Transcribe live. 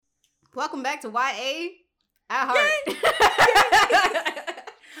Welcome back to YA at Heart.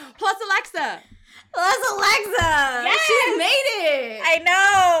 Plus Alexa. Yes! She made it. I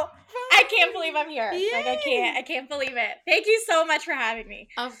know. I can't believe I'm here. Yay. Like, I can't believe it. Thank you so much for having me.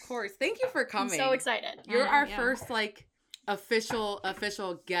 Of course. Thank you for coming. I'm so excited. You're our first, official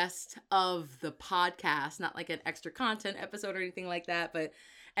guest of the podcast. Not like an extra content episode or anything like that, but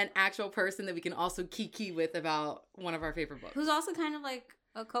an actual person that we can also kiki with about one of our favorite books. Who's also kind of like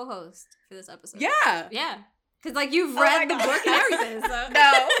a co-host for this episode. Yeah. Yeah. Because, you've read the book and everything, so.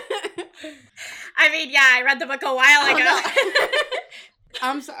 No. I mean, yeah, I read the book a while ago. No.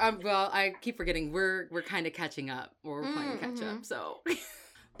 I'm sorry. Well, I keep forgetting. We're kind of catching up. Or we're playing catch up, so.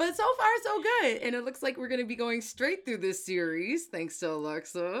 But so far, so good. And it looks like we're going to be going straight through this series, thanks to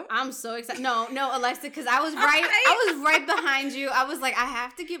Alexa. I'm so excited. No, Alexa, because I was right behind you. I was like, I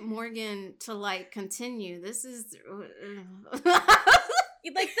have to get Morgan to, continue. This is...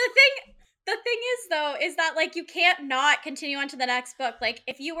 The thing is, though, is that, you can't not continue on to the next book.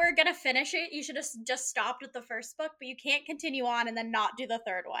 If you were gonna finish it, you should have just stopped with the first book, but you can't continue on and then not do the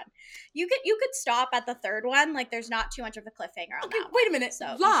third one. You could stop at the third one, there's not too much of a cliffhanger on that wait a minute.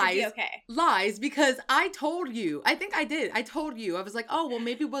 So lies. You should be okay. Lies, because I told you. I think I did. I told you. I was like, oh, well,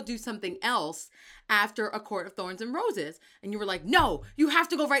 maybe we'll do something else after A Court of Thorns and Roses. And you were like, no, you have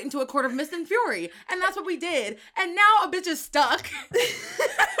to go right into A Court of Mist and Fury. And that's what we did. And now a bitch is stuck.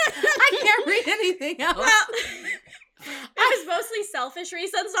 I can't read anything else. Well, it was mostly selfish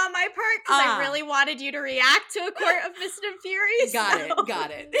reasons on my part, because I really wanted you to react to A Court of Mist and Fury. Got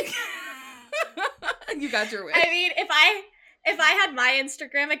it. You got your way. I mean, if I had my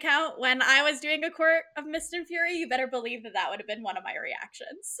Instagram account when I was doing A Court of Mist and Fury, you better believe that would have been one of my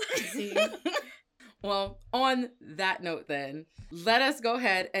reactions. Well, on that note then, let us go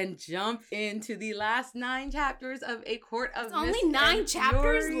ahead and jump into the last 9 chapters of A Court of Mist and Fury. Only 9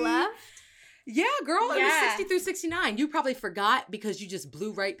 chapters left? Yeah, girl, it was 60 through 69. You probably forgot because you just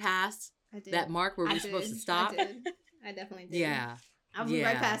blew right past that mark where we were supposed to stop. I definitely did. Yeah. I blew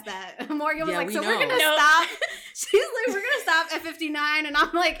right past that. Morgan was we're going to stop. She's like, we're going to stop at 59. And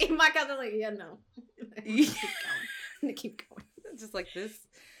I'm like, in my cousin's like, yeah, no. I'm going to keep going. Just like this.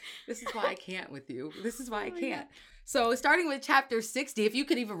 This is why I can't with you. This is why I can't. So starting with chapter 60, if you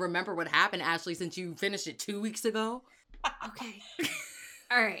could even remember what happened, Ashley, since you finished it 2 weeks ago. Okay.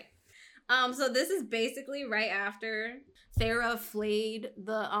 All right. So this is basically right after Thera flayed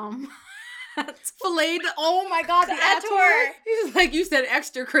the oh my god, the Ator. He's like, you said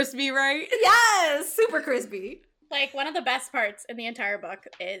extra crispy, right? Yes, super crispy. One of the best parts in the entire book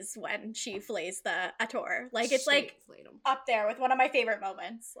is when she flays the Ator. It's up there with one of my favorite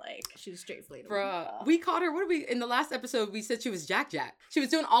moments. She was straight flayed him. Bruh, we caught her. In the last episode, we said she was Jack. She was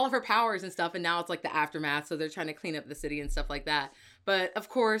doing all of her powers and stuff, and now it's the aftermath, so they're trying to clean up the city and stuff like that. But of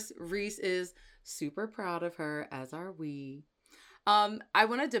course, Rhys is super proud of her, as are we. I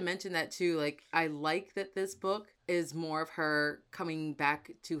wanted to mention that too. I like that this book is more of her coming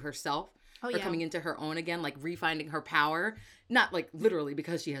back to herself. Or coming into her own again, refinding her power. Not literally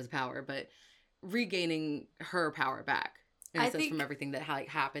because she has power, but regaining her power back. In a sense from everything that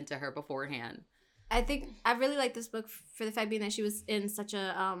happened to her beforehand. I think I really like this book for the fact being that she was in such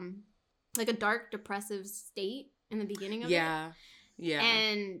a a dark, depressive state in the beginning of it. Yeah.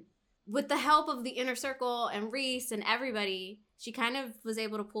 And with the help of the inner circle and Rhys and everybody, she kind of was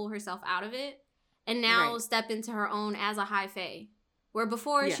able to pull herself out of it and now step into her own as a high fae. Where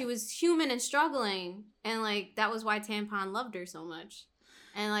before she was human and struggling, and that was why Tampon loved her so much.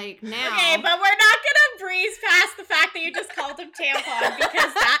 And now, okay, but we're not gonna breeze past the fact that you just called him Tampon,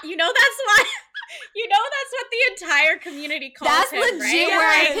 because that's what the entire community calls him. That's legit where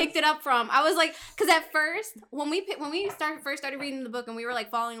I picked it up from. I was like, because at first when we first started reading the book and we were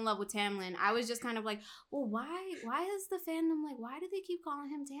falling in love with Tamlin, I was just kind of like, well, why is the fandom why do they keep calling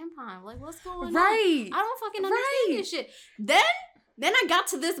him Tampon? What's going on? Right. I don't fucking understand this shit. Then I got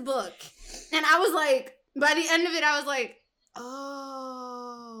to this book, and I was like, by the end of it, I was like,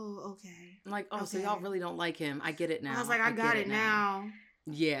 oh, okay. I'm like, so y'all really don't like him. I get it now. I was like, I got it now.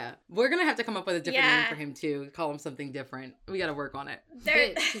 Yeah. We're going to have to come up with a different name for him, too. Call him something different. We got to work on it.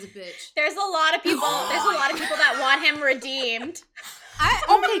 She's a bitch. There's a lot of people that want him redeemed.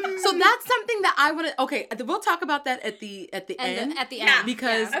 So that's something that I want to. Okay, we'll talk about that at the end. At the end,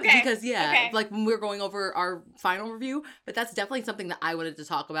 because when we're going over our final review. But that's definitely something that I wanted to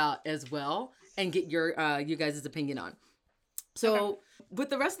talk about as well and get your you guys' opinion on. So with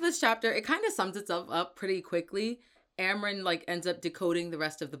the rest of this chapter, it kind of sums itself up pretty quickly. Amren ends up decoding the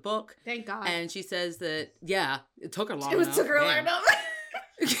rest of the book. Thank God. And she says that it took her long enough.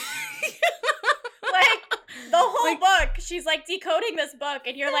 The whole whole book. She's like decoding this book,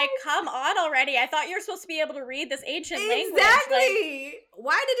 and you're like, come on already. I thought you were supposed to be able to read this ancient language. Exactly.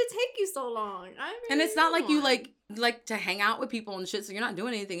 Why did it take you so long? And it's not like you like to hang out with people and shit, so you're not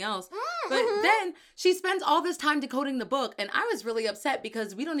doing anything else. But then she spends all this time decoding the book, and I was really upset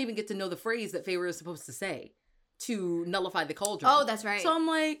because we don't even get to know the phrase that Feyre is supposed to say to nullify the cauldron. Oh, that's right. So I'm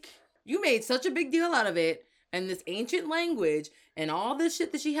like, you made such a big deal out of it, and this ancient language, and all this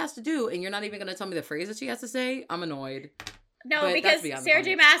shit that she has to do, and you're not even going to tell me the phrase that she has to say? I'm annoyed. No, but because Sarah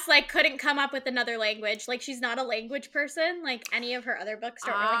J. Maas, like, couldn't come up with another language. Like, she's not a language person. Like, any of her other books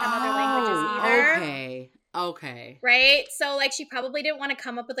don't really have other languages either. Okay. Right? So, like, she probably didn't want to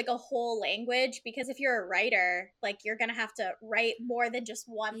come up with, like, a whole language, because if you're a writer, like, you're going to have to write more than just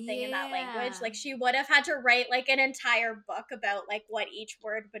one thing in that language. Like, she would have had to write, like, an entire book about, like, what each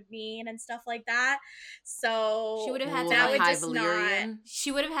word would mean and stuff like that. So, she would have had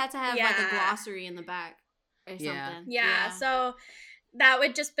she would have had to have, like, a glossary in the back or something. Yeah, so that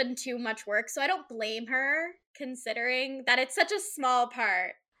would just been too much work. So I don't blame her, considering that it's such a small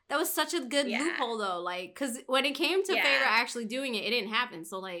part. That was such a good loophole, though. Like, because when it came to Feyre actually doing it, it didn't happen.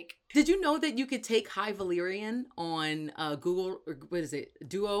 So, like... Did you know that you could take High Valyrian on Google, or what is it?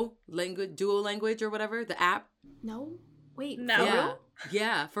 Duo language or whatever? The app? No. Wait. No. For real?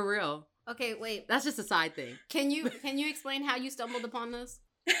 Yeah, for real. Okay, wait. That's just a side thing. Can you explain how you stumbled upon this?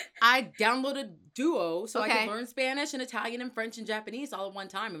 I downloaded Duo so I could learn Spanish and Italian and French and Japanese all at one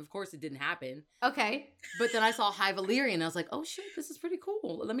time. And of course, it didn't happen. Okay. But then I saw High Valyrian and I was like, oh shit, this is pretty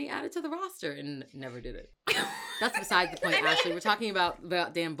cool. Let me add it to the roster. And never did it. That's beside the point, Ashley. We're talking about the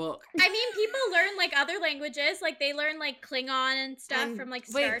damn book. I mean, people learn, like, other languages. Like, they learn, like, Klingon and stuff from, like,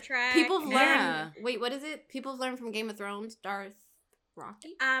 Star Trek. People have learned... Wait, what is it? People have learned from Game of Thrones, Dothraki?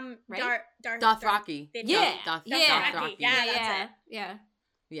 Right? Dothraki. Yeah. Dothraki. Yeah.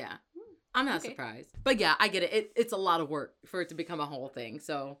 Yeah. I'm not surprised. But yeah, I get it. It's a lot of work for it to become a whole thing.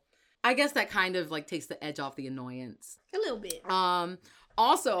 So I guess that kind of like takes the edge off the annoyance. A little bit.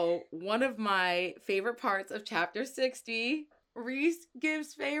 Also, one of my favorite parts of chapter 60, Rhys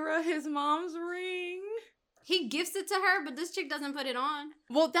gives Feyre his mom's ring. He gifts it to her, but this chick doesn't put it on.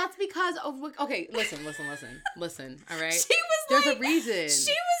 Well, that's because of... Okay, listen, all right? There's a reason.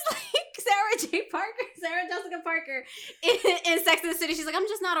 She was like Sarah Jessica Parker in Sex and the City. She's like, I'm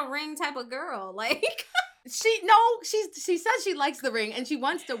just not a ring type of girl. Like... She says she likes the ring, and she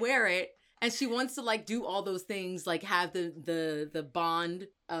wants to wear it, and she wants to, like, do all those things, like, have the bond,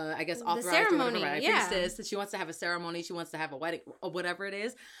 I guess, authorized the ceremony, or whatever, priestess. She wants to have a ceremony. She wants to have a wedding, or whatever it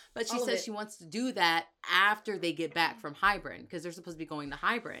is. But she says she wants to do that after they get back from Hybern, because they're supposed to be going to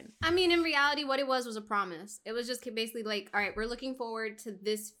Hybern. I mean, in reality, what it was a promise. It was just basically like, all right, we're looking forward to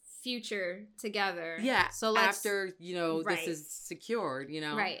this future together. Yeah. So after, this is secured,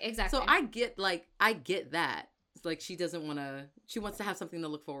 Right, exactly. So I get that. It's like she wants to have something to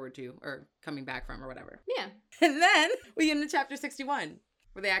look forward to or coming back from or whatever. Yeah. And then we get into chapter 61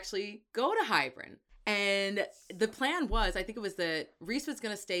 where they actually go to Hybern. And the plan was, I think it was that Rhys was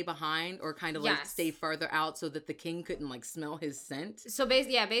going to stay behind or kind of like stay farther out so that the king couldn't like smell his scent. So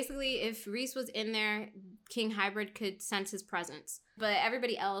basically if Rhys was in there, King Hybern could sense his presence. But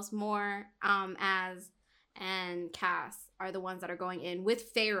everybody else, Mor, Az, and Cass are the ones that are going in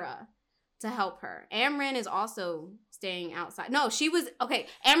with Feyre to help her. Amren is also staying outside. No, she was... Okay,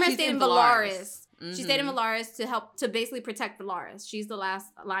 Amren stayed in Velaris. Mm-hmm. She stayed in Velaris to help, to basically protect Velaris. She's the last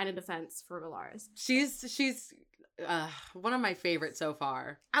line of defense for Velaris. She's one of my favorites so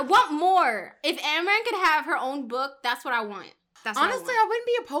far. I want more. If Amren could have her own book, that's what I want. Honestly, I wouldn't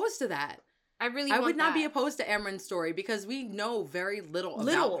be opposed to that. I would not be opposed to Amren's story because we know very little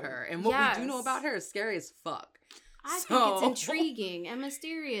about her. And what we do know about her is scary as fuck. I think it's intriguing and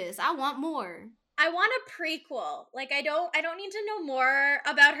mysterious. I want more. I want a prequel. Like I don't need to know more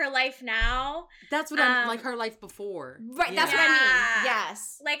about her life now. That's what I'm like, her life before. Right, that's what I mean.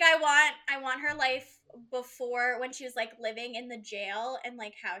 Yes. Like I want her life before, when she was like living in the jail, and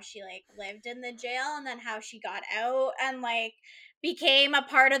like how she like lived in the jail and then how she got out and like became a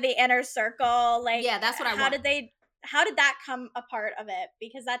part of the inner circle. Like, yeah, that's what I want. How did that come a part of it?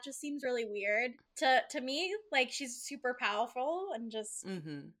 Because that just seems really weird to me. Like she's super powerful and just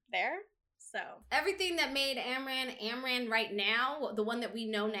there. So everything that made Amren right now, the one that we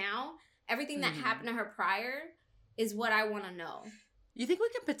know now, everything that happened to her prior is what I want to know. You think we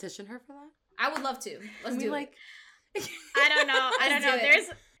can petition her for that? I would love to. Let's do it. I don't know.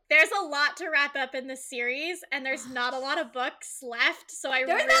 There's a lot to wrap up in this series, and there's not a lot of books left, so there's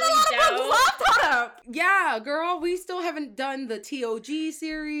really not a lot of books left. Hold up. Yeah, girl, we still haven't done the TOG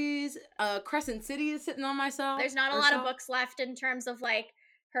series. Crescent City is sitting on myself. There's not a lot of books left in terms of like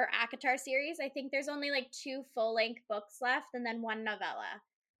her ACOTAR series. I think there's only like 2 full-length books left and then 1 novella.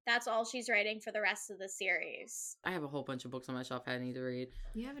 That's all she's writing for the rest of the series. I have a whole bunch of books on my shelf I need to read.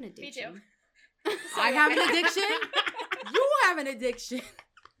 You have an addiction. Me too. I have an addiction. You have an addiction.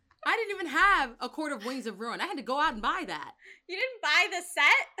 I didn't even have A Court of Wings of Ruin. I had to go out and buy that. You didn't buy the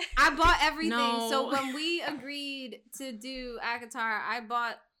set? I bought everything. No. So when we agreed to do ACOTAR, I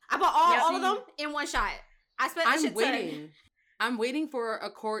bought all of them in one shot. I spent I'm waiting for A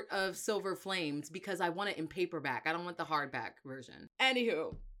Court of Silver Flames because I want it in paperback. I don't want the hardback version.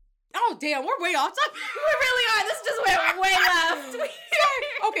 Anywho. Oh, damn, we're way off topic. We really are. This just went way left.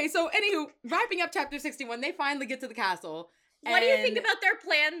 Okay, so anywho, wrapping up chapter 61, they finally get to the castle. What do you think about their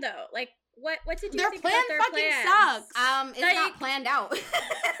plan, though? Like, what did you think about their plan? Their plan fucking sucks. It's not planned out.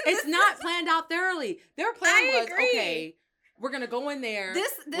 It's not planned out thoroughly. Their plan was, agree. okay, we're going to go in there.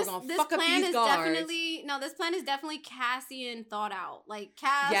 This fuck plan is guards. this plan is definitely Cassian thought out. Like,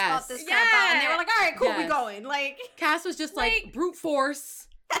 Cass thought this Yeah. crap out, and they were like, all right, cool, we Yes. going. Like, Cass was just like brute force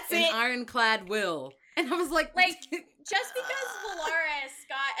that's and it. ironclad will. And I was like Just because Velaris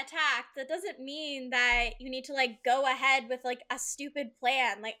got attacked, that doesn't mean that you need to, like, go ahead with, like, a stupid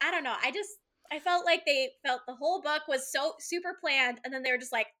plan. Like, I don't know. I felt like they felt the whole book was so super planned, and then they were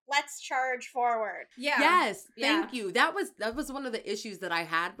just like, let's charge forward. Yeah. Yes, thank you. That was one of the issues that I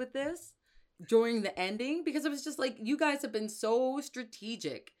had with this during the ending, because it was just like, you guys have been so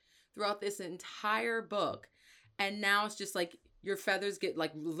strategic throughout this entire book, and now it's just like your feathers get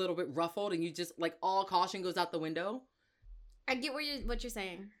like a little bit ruffled and you just like all caution goes out the window. I get what you're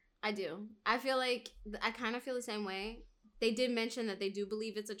saying. I do. I feel like I kind of feel the same way. They did mention that they do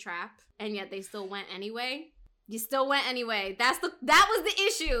believe it's a trap, and yet they still went anyway. You still went anyway. That was the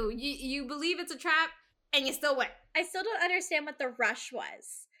issue. You believe it's a trap, and you still went. I still don't understand what the rush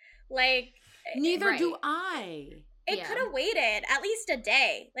was. Like, Neither do I. It could have waited at least a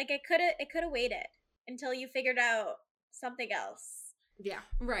day. Like, it could have waited until you figured out something else. Yeah.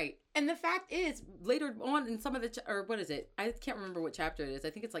 Right. And the fact is, later on in some of the, or what is it? I can't remember what chapter it is. I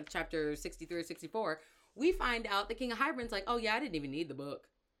think it's like chapter 63 or 64. We find out the King of Hybern's like, oh yeah, I didn't even need the book.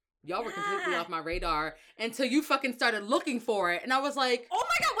 Y'all were completely off my radar until you fucking started looking for it. And I was like, oh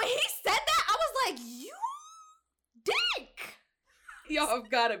my God, when he said that, I was like, you dick. Y'all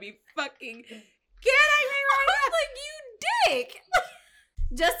have gotta be fucking kidding me I was like, you dick.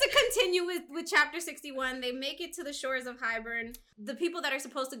 Just to continue with chapter 61, they make it to the shores of Hybern. The people that are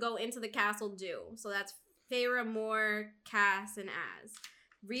supposed to go into the castle do. So that's Feyre, Mor, Cass, and Az.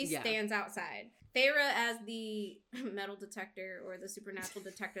 Rhys stands outside. Feyre as the metal detector or the supernatural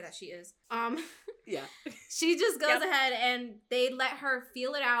detector that she is. Yeah. She just goes ahead and they let her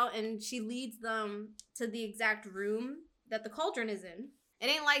feel it out, and she leads them to the exact room that the cauldron is in. It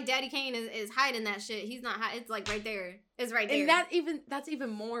ain't like Daddy Kane is hiding that shit. He's not hiding. It's like right there. It's right there. And that's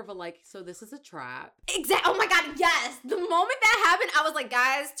even more of a like, so this is a trap. Exactly. Oh my God, yes. The moment that happened, I was like,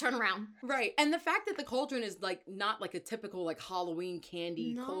 guys, turn around. Right. And the fact that the cauldron is like not like a typical like Halloween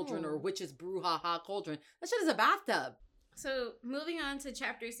candy cauldron or witch's brouhaha cauldron. That shit is a bathtub. So moving on to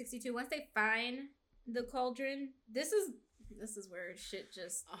chapter 62, once they find the cauldron, this is where shit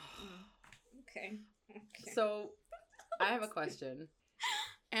just okay. So I have a question.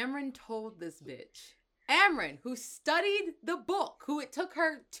 Amren told this bitch. Amren, who studied the book, who it took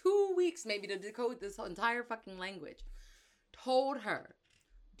her 2 weeks maybe to decode this entire fucking language, told her,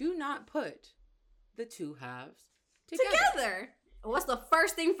 do not put the two halves together. What's the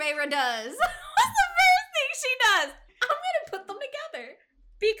first thing Feyre does? What's the first thing she does? I'm gonna put them together.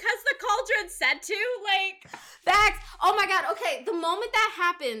 Because the cauldron said to, like... Facts. Oh my God, okay, the moment that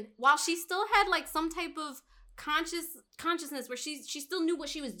happened, while she still had like some type of consciousness where she still knew what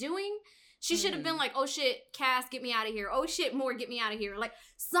she was doing, she should have been like, oh shit, Cass, get me out of here. Oh shit, Mor, get me out of here. Like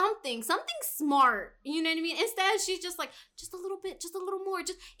something smart. You know what I mean? Instead, she's just like, just a little bit, just a little more.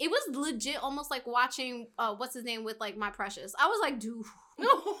 It was legit almost like watching, what's his name with like My Precious. I was like, dude. Schmeagle.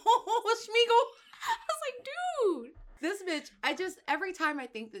 I was like, dude. This bitch, every time I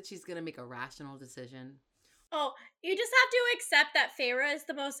think that she's gonna make a rational decision. Oh, you just have to accept that Feyre is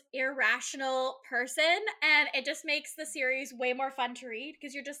the most irrational person, and it just makes the series way more fun to read,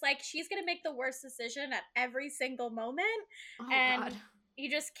 because you're just like, she's gonna make the worst decision at every single moment, God.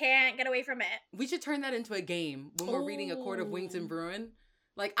 You just can't get away from it. We should turn that into a game when we're reading A Court of Wings and Ruin.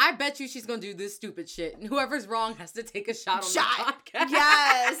 Like, I bet you she's gonna do this stupid shit, and whoever's wrong has to take a shot on the podcast.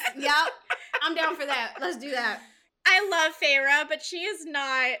 Yes, yep. I'm down for that. Let's do that. I love Feyre, but she's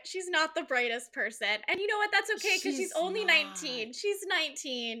not the brightest person. And you know what? That's okay, because she's only 19. She's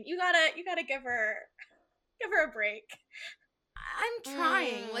 19. You gotta give her a break. I'm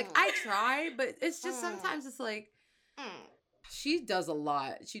trying. Like, I try, but it's just sometimes it's like, She does a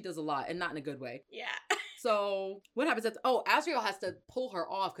lot. And not in a good way. Yeah. So what happens? Azriel has to pull her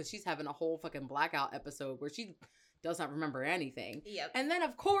off because she's having a whole fucking blackout episode where she does not remember anything. Yep. And then,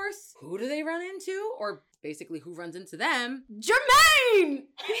 of course, who do they run into? Or basically, who runs into them? Jermaine!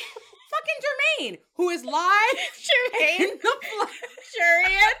 Fucking Jermaine, who is live in the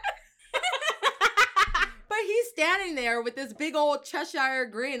Jurian. But he's standing there with this big old Cheshire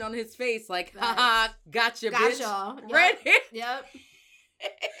grin on his face, like, haha, gotcha, bitch. Yep. Right here. Yep.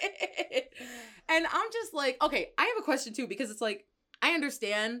 And I'm just like, okay, I have a question too, because it's like, I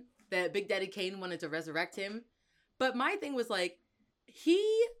understand that Big Daddy Kane wanted to resurrect him, but my thing was like, he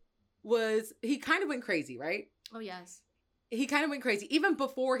kind of went crazy, right? Oh, yes. He kind of went crazy, even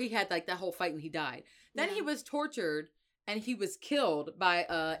before he had like that whole fight and he died. Then he was tortured and he was killed by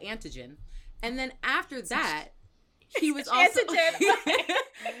Antigen. And then after that, he was also...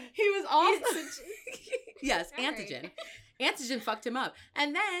 he was also... Yes, Antigen. Antigen fucked him up.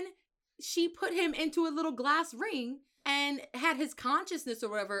 And then she put him into a little glass ring and had his consciousness or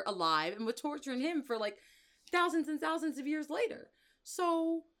whatever alive and was torturing him for like thousands and thousands of years later.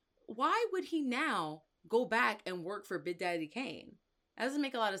 So why would he now go back and work for Big Daddy Kane? That doesn't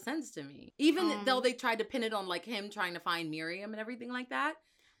make a lot of sense to me. Even though they tried to pin it on like him trying to find Miriam and everything like that.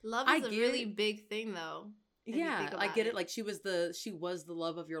 Love is a really big thing though. Yeah, I get it. Like she was the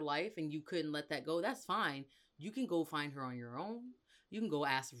love of your life and you couldn't let that go. That's fine. You can go find her on your own. You can go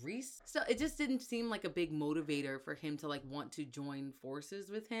ask Reese. So it just didn't seem like a big motivator for him to like want to join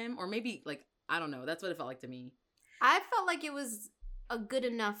forces with him. Or maybe like, I don't know. That's what it felt like to me. I felt like it was a good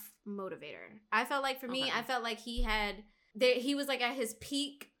enough motivator. I felt like for me, I felt like he was like at his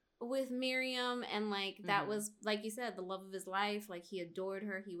peak with Miriam, and like that was, like you said, the love of his life. Like he adored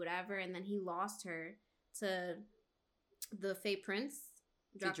her, he whatever, and then he lost her to the Fae Prince,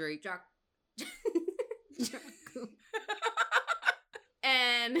 Drake.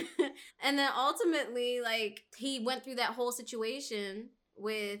 and then ultimately, like he went through that whole situation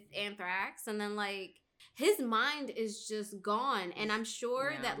with Anthrax, and then like his mind is just gone, and I'm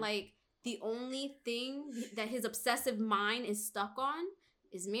sure that like the only thing that his obsessive mind is stuck on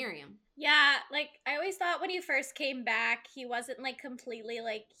is Miriam. Yeah, like I always thought when he first came back, he wasn't like completely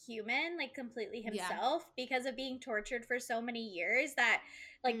like human, like completely himself because of being tortured for so many years that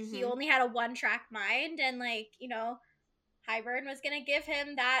like he only had a one-track mind, and like, you know, Hybern was going to give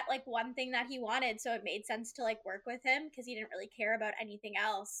him that like one thing that he wanted, so it made sense to like work with him because he didn't really care about anything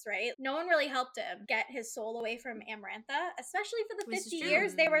else, right? No one really helped him get his soul away from Amarantha, especially for the 50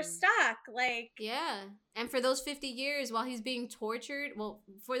 years they were stuck. Like, yeah. And for those 50 years while he's being tortured,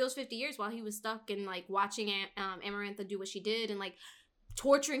 for those 50 years while he was stuck and like watching Amarantha do what she did and like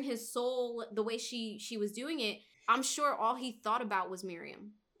torturing his soul the way she was doing it, I'm sure all he thought about was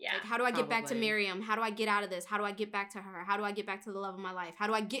Miriam. Yeah. Like, how do I get back to Miriam? How do I get out of this? How do I get back to her? How do I get back to the love of my life? How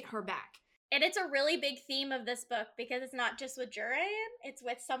do I get her back? And it's a really big theme of this book because it's not just with Jurian, it's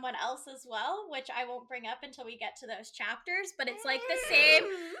with someone else as well, which I won't bring up until we get to those chapters, but it's like the same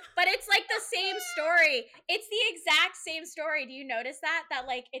story. It's the exact same story. Do you notice that? That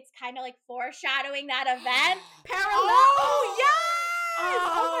like it's kind of like foreshadowing that event. Parallel. Oh, yes!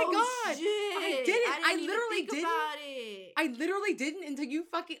 Oh my god. Shit. I didn't. I literally didn't. About it. I literally didn't until you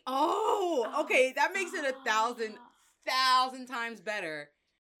fucking. Oh, okay. That makes it 1,000 times better.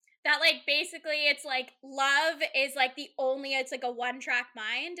 That like basically it's like love is like it's like a one-track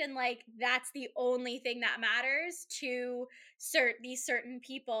mind, and like that's the only thing that matters to these certain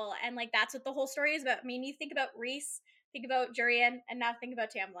people, and like that's what the whole story is about. I mean, you think about Reese, think about Jurian, and now think about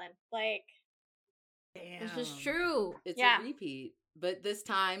Tamlin. Like, damn. It's just true. It's a repeat. But this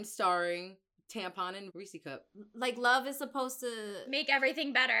time starring Tampon and Reese Cup. Like, love is supposed to make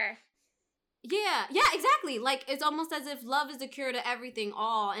everything better. Yeah, exactly. Like, it's almost as if love is the cure to everything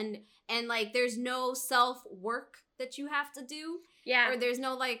all, and like there's no self-work that you have to do. Yeah. Or there's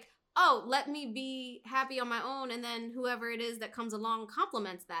no like, oh, let me be happy on my own, and then whoever it is that comes along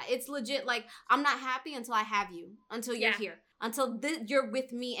compliments that. It's legit like, I'm not happy until I have you, until you're here, until you're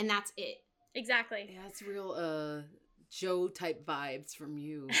with me, and that's it. Exactly. Yeah, it's real Joe type vibes from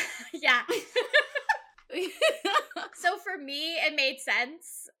you. Yeah. So for me, it made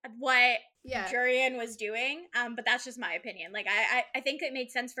sense what Jurian was doing, but that's just my opinion. Like, I think it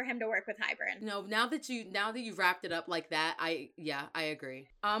made sense for him to work with Hybern. No, now that you wrapped it up like that, I agree.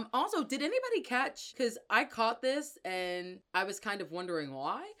 Also, did anybody catch? Because I caught this and I was kind of wondering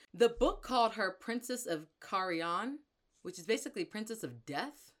why. The book called her Princess of Carrion, which is basically Princess of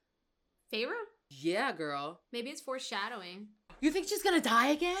Death. Feyre? Yeah, girl. Maybe it's foreshadowing. You think she's gonna die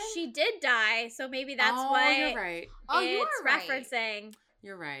again? She did die, so maybe that's what you're right. It's referencing.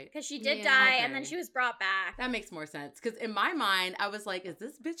 You're right. Because she did die, okay. and then she was brought back. That makes more sense. Because in my mind, I was like, is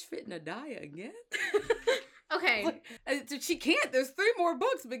this bitch fitting to die again? Okay. Like, she can't. There's 3 more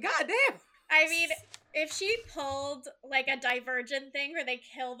books, but goddamn. I mean, if she pulled, like, a Divergent thing where they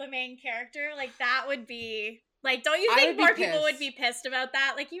kill the main character, like, that would be... Like, don't you think more people would be pissed about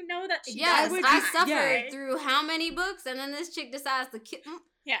that? Like, you know that she Yes, I suffered through how many books, and then this chick decides to kill...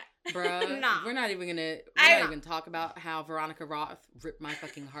 Yeah. Bruh, nah. we're not even talk about how Veronica Roth ripped my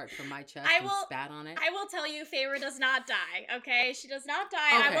fucking heart from my chest and spat on it. I will tell you, Feyre does not die, okay? She does not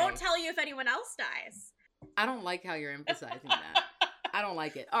die. Okay. I won't tell you if anyone else dies. I don't like how you're emphasizing that. I don't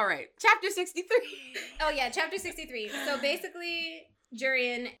like it. All right. Chapter 63. Oh, yeah. Chapter 63. So basically,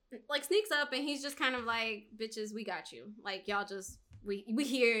 Jurian, like, sneaks up and he's just kind of like, bitches, we got you. Like, y'all just, we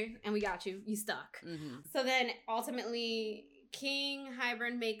here and we got you. You stuck. Mm-hmm. So then, ultimately, King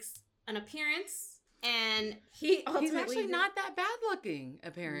Hybern makes an appearance and he's actually not that bad looking,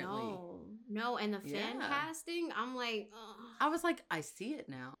 apparently. No. And the fan casting, I'm like, ugh. I was like, I see it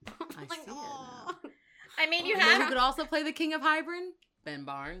now. I see it now. I mean, you who could also play the King of Hybern? Ben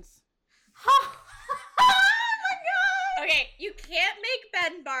Barnes. Oh my god! Okay, you can't make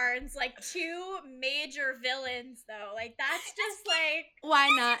Ben Barnes like 2 major villains though. Like that's just like why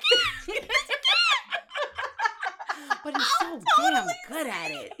not? But he's so damn good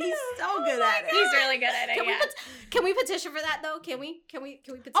at it. He's so good at it. He's really good at it. Can we petition for that though? Can we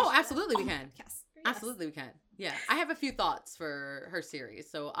petition? Oh, absolutely we can. Yes. Absolutely we can. Yeah, I have a few thoughts for her series,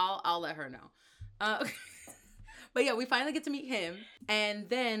 so I'll let her know. But yeah, we finally get to meet him, and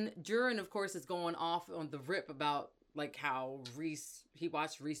then Jurian, of course, is going off on the rip about like how he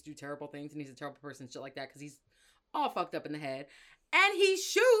watched Rhys do terrible things, and he's a terrible person, shit like that, because he's all fucked up in the head, and he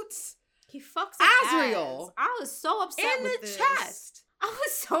shoots. He fucks Asriel. I was so upset with this. In the chest. I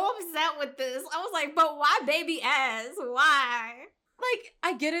was so upset with this. I was like, but why baby ass? Why? Like,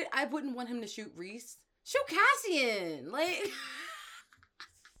 I get it. I wouldn't want him to shoot Rhys. Shoot Cassian. Like,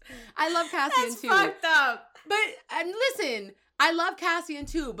 I love Cassian too. That's fucked up. But, and listen, I love Cassian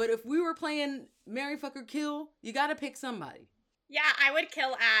too, but if we were playing Marry, Fuck, or Kill, you gotta pick somebody. Yeah, I would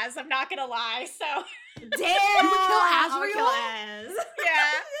kill Az. I'm not gonna lie, so. Damn! You would kill Asriel? I would kill Az.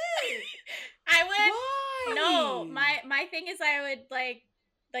 Yeah. I would. Why? No, my thing is I would, like,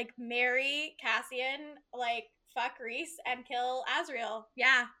 marry Cassian, like, fuck Rhys, and kill Asriel.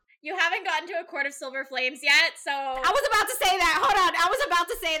 Yeah. You haven't gotten to a Court of Silver Flames yet, so... I was about to say that. Hold on. I was about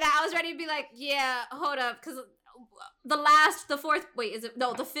to say that. I was ready to be like, yeah, hold up. Because the 5th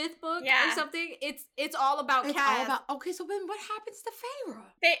book or something, it's all about Cass. Okay, so then what happens to Feyre?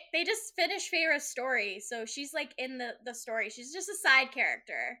 They just finish Feyre's story, so she's, like, in the story. She's just a side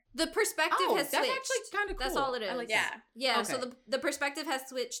character. The perspective has switched. That's actually kind of cool. That's all it is. Like yeah, okay. So the perspective has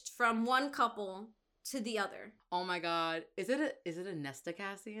switched from one couple to the other. Oh my god. Is it a Nesta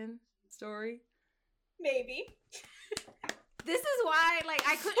Cassian story? Maybe. This is why, like,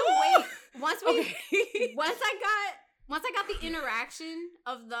 I couldn't wait. Once I got the interaction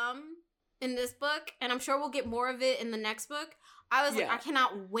of them in this book, and I'm sure we'll get more of it in the next book, I was like, I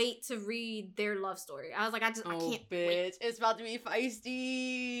cannot wait to read their love story. I was like, I can't wait. It's about to be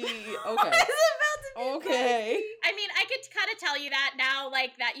feisty. Okay. It's about to be feisty. I mean, I could kind of tell you that now,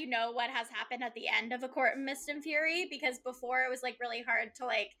 like, that you know what has happened at the end of A Court of Mist and Fury, because before it was, like, really hard to,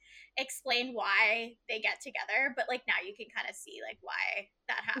 like, explain why they get together, but, like, now you can kind of see, like, why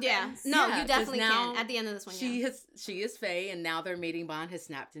that happens. Yeah. No, you definitely can. At the end of this one, she is Fae, and now their mating bond has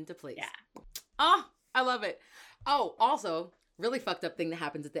snapped into place. Yeah. Oh, I love it. Oh, also... really fucked up thing that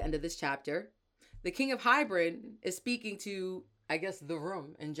happens at the end of this chapter. The King of Hybern is speaking to, I guess, the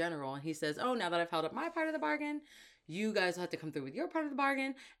room in general. And he says, oh, now that I've held up my part of the bargain, you guys will have to come through with your part of the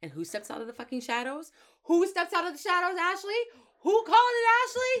bargain. And who steps out of the fucking shadows? Who steps out of the shadows, Ashley? Who called it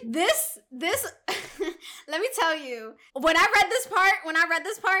Ashley? This, let me tell you. When I read this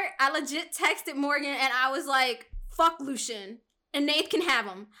part, I legit texted Morgan and I was like, fuck Lucien. And Nate can have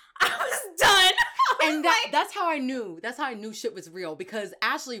him. I was done. And that's how I knew. That's how I knew shit was real. Because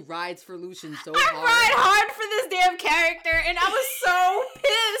Ashley rides for Lucien so hard. I ride hard for this damn character. And I was so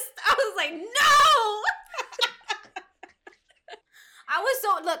pissed. I was like, no. I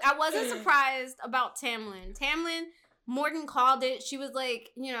wasn't surprised about Tamlin. Morgan called it. She was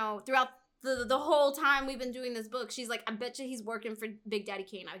like, you know, throughout the whole time we've been doing this book, she's like, I bet you he's working for Big Daddy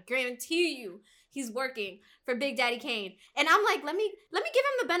Kane. I guarantee you he's working for Big Daddy Kane. And I'm like, let me give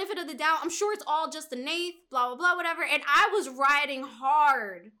him the benefit of the doubt. I'm sure it's all just a Nath, blah, blah, blah, whatever. And I was riding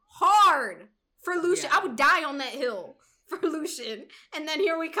hard for Lucien. Yeah. I would die on that hill for Lucien. And then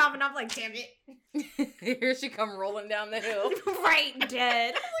here we come, and I'm like, damn it. Here she come rolling down the hill. Right,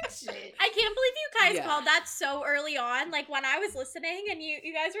 dead. I'm like, shit. I can't believe you guys called that so early on. Like, when I was listening and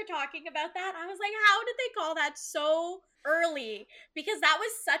you guys were talking about that, I was like, how did they call that so early? Because that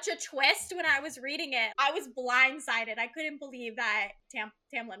was such a twist when I was reading it. I was blindsided. I couldn't believe that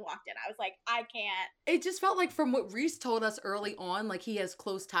Tamlin walked in. I was like, I can't. It just felt like from what Rhys told us early on, like he has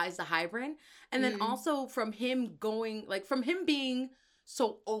close ties to Hybern. And then also from him going, like from him being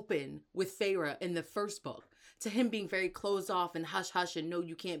so open with Feyre in the first book to him being very closed off and hush hush and no,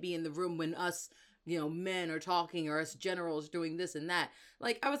 you can't be in the room when us, you know, men are talking or us generals doing this and that.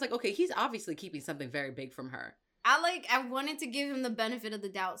 Like, I was like, okay, he's obviously keeping something very big from her. I wanted to give him the benefit of the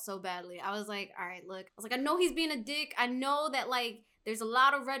doubt so badly. I was like, all right, look. I was like, I know he's being a dick. I know that, like, there's a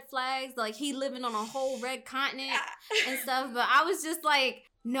lot of red flags. Like, he living on a whole red continent and stuff. But I was just like,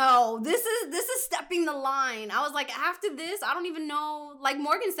 no, this is stepping the line. I was like, after this, I don't even know. Like,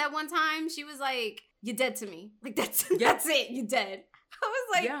 Morgan said one time, she was like, you're dead to me. Like, that's it. You're dead. I was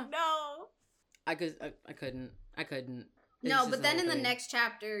like, no. I couldn't. No, but then in the next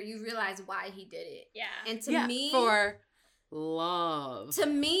chapter, you realize why he did it. Yeah. And to me... for love. To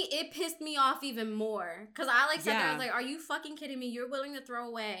me, it pissed me off even more. Because I sat there, I was like, are you fucking kidding me? You're willing to throw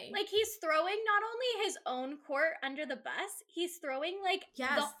away. Like, he's throwing not only his own court under the bus, he's throwing, like,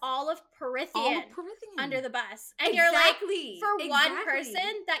 all of Prythian under the bus. And you're like, for one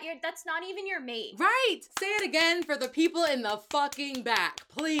person, that's not even your mate. Right! Say it again for the people in the fucking back,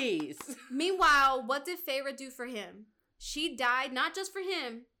 please. Meanwhile, what did Feyre do for him? She died not just for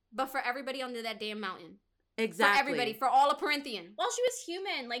him, but for everybody under that damn mountain. Exactly. For everybody, for all of Prythian. Well, she was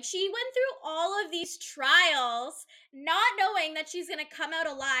human. Like, she went through all of these trials, not knowing that she's going to come out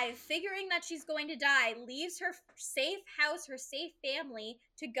alive, figuring that she's going to die, leaves her safe house, her safe family,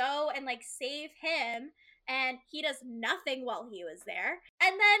 to go and, like, save him. And he does nothing while he was there.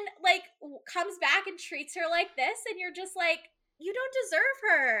 And then, like, comes back and treats her like this. And you're just like, you don't deserve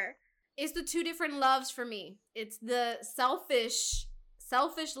her. It's the two different loves for me. It's the selfish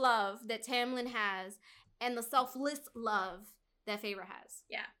love that Tamlin has and the selfless love that Feyre has.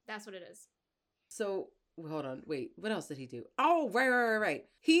 Yeah. That's what it is. So, hold on. Wait, what else did he do? Oh, right.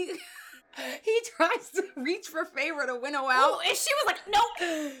 He tries to reach for Feyre to winnow out. Oh, and she was like,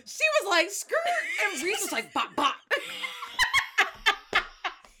 nope. She was like, skirt. And Rhys was like, bop, bop.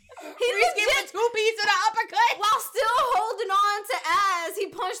 Rhys gave him a two-piece and an uppercut. While still holding on to Az, he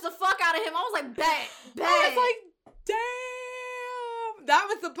punched the fuck out of him. I was like, bet. I was like, damn. That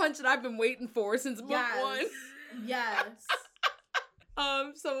was the punch that I've been waiting for since book one. Yes.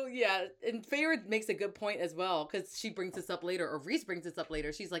 So yeah, and Feyre makes a good point as well, because she brings this up later, or Rhys brings this up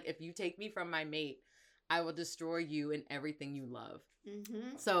later. She's like, if you take me from my mate, I will destroy you and everything you love.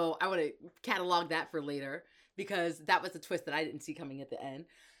 Mm-hmm. So I want to catalog that for later, because that was a twist that I didn't see coming at the end.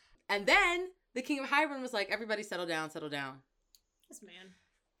 And then the King of Hybern was like, everybody settle down. This man.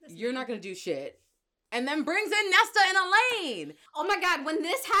 You're not going to do shit. And then brings in Nesta and Elaine. Oh my God, when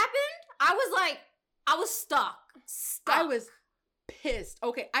this happened, I was stuck. I was pissed.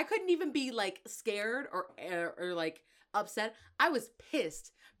 Okay, I couldn't even be like scared or like upset. I was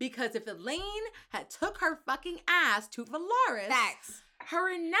pissed because if Elaine had took her fucking ass to Velaris, facts,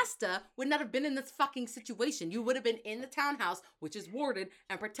 her and Nesta would not have been in this fucking situation. You would have been in the townhouse, which is warded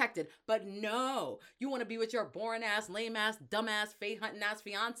and protected. But no, you want to be with your boring ass, lame ass, dumb ass, fate hunting ass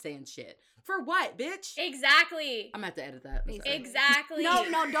fiance and shit. For what, bitch? Exactly. I'm gonna have to edit that. Exactly. No,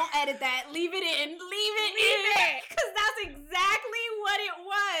 don't edit that. Leave it in. Leave it. Because that's exactly what it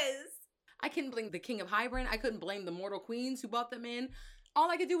was. I couldn't blame the King of Hybern. I couldn't blame the mortal queens who brought them in.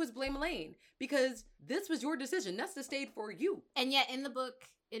 All I could do was blame Elaine, because this was your decision. Nesta stayed for you. And yet in the book,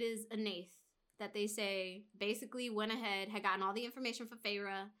 it is Anaith that they say basically went ahead, had gotten all the information from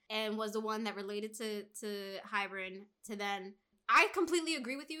Feyre, and was the one that related to Hybern to then. I completely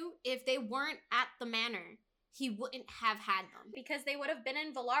agree with you. If they weren't at the manor, he wouldn't have had them. Because they would have been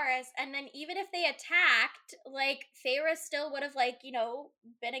in Velaris, and then even if they attacked, like, Feyre still would have, like, you know,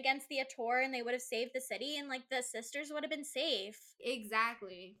 been against the Ator, and they would have saved the city, and, like, the sisters would have been safe.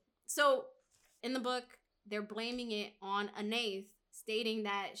 Exactly. So, in the book, they're blaming it on Anaith, stating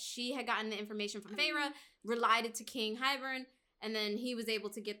that she had gotten the information from Feyre, relied it to King Hybern, and then he was able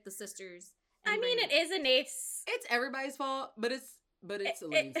to get the sisters. I mean, it is Anaith's. It's everybody's fault, but it's Elaine's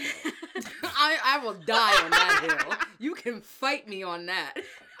fault. I will die on that hill. You can fight me on that.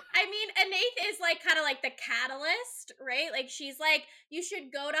 I mean, Anaith is, like, kind of like the catalyst, right? Like, she's like, you should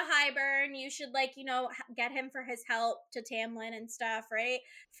go to Hybern, you should, like, you know, get him for his help to Tamlin and stuff, right?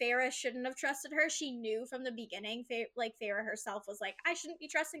 Feyre shouldn't have trusted her. She knew from the beginning, Feyre herself was like, I shouldn't be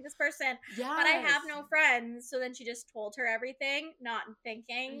trusting this person, but I have no friends. So then she just told her everything, not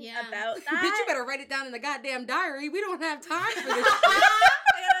thinking about that. Bitch, you better write it down in the goddamn diary. We don't have time for this shit. I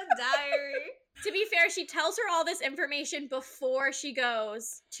got a diary. To be she tells her all this information before she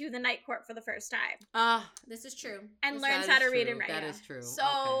goes to the night court for the first time. This is true. And learns how to read and write. That is true.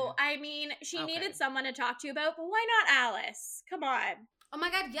 So, I mean, she needed someone to talk to about, but why not Alice? Come on. Oh my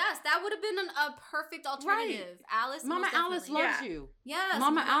God, yes, that would have been a perfect alternative. Right. Alice, Mama Alice loves you. Yes,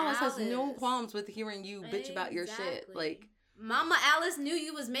 Mama Alice has no qualms with hearing you bitch about your shit. Like, Mama Alice knew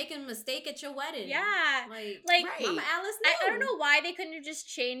you was making a mistake at your wedding. Yeah. Like right. Mama Alice knew. I don't know why they couldn't have just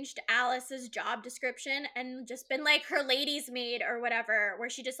changed Alice's job description and just been like her lady's maid or whatever, where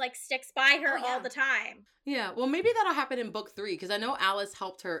she just like sticks by her all the time. Yeah, well, maybe that'll happen in book 3, because I know Alice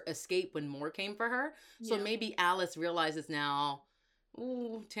helped her escape when Mor came for her. So maybe Alice realizes now,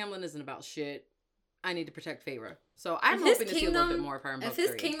 ooh, Tamlin isn't about shit. I need to protect Feyre. So I'm hoping to see a little bit more of her in book 3. If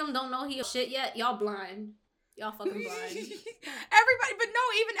his kingdom don't know he shit yet, y'all blind. Y'all fucking blind.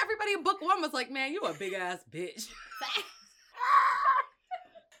 Everybody in book 1 was like, man, you a big ass bitch.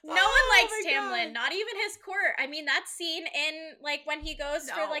 No one likes Tamlin, not even his court. I mean, that scene in, like, when he goes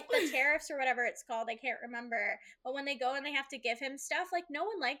for, like, the tariffs or whatever it's called, I can't remember. But when they go and they have to give him stuff, like, no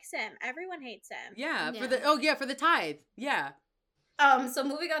one likes him. Everyone hates him. Yeah, for the tithe. Yeah. So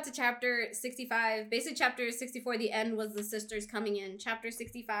moving on to chapter 65, basically chapter 64, the end was the sisters coming in. Chapter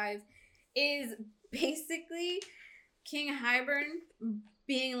 65 is basically King Hybern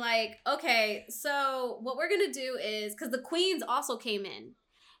being like, okay, so what we're gonna do is, because the queens also came in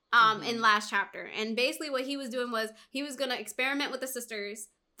last chapter, and basically what he was doing was he was gonna experiment with the sisters,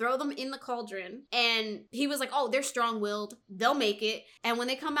 throw them in the cauldron, and he was like, oh, they're strong-willed, they'll make it, and when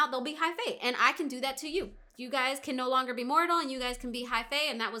they come out, they'll be high fae, and I can do that to you. You guys can no longer be mortal, and you guys can be high fae,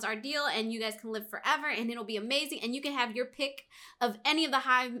 and that was our deal, and you guys can live forever, and it'll be amazing, and you can have your pick of any of the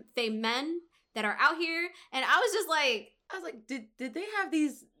high fae men that are out here. And I was like, did they have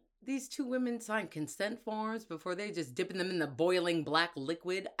these two women sign consent forms before they just dipping them in the boiling black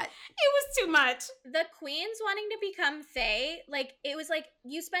liquid? It was too much. The queens wanting to become fae, like, it was like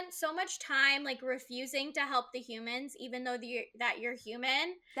you spent so much time like refusing to help the humans, even though that you're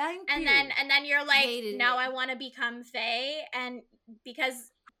human. And then you're like, now I want to become fae, and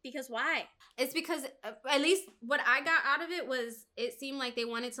because why? It's because at least what I got out of it was it seemed like they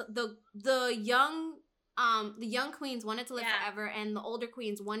wanted to the young queens wanted to live forever, and the older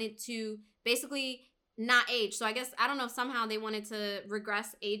queens wanted to basically not age. So I guess, I don't know, somehow they wanted to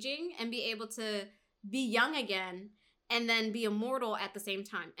regress aging and be able to be young again and then be immortal at the same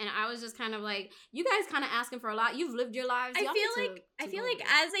time. And I was just kind of like, you guys kind of asking for a lot. You've lived your lives. I feel like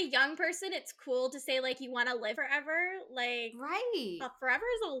as a young person, it's cool to say like you want to live forever. Like, right. Forever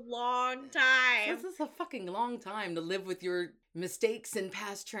is a long time. This is a fucking long time to live with your mistakes and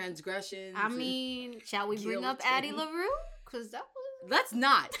past transgressions. I mean, shall we bring up Addie LaRue? Because that was... Let's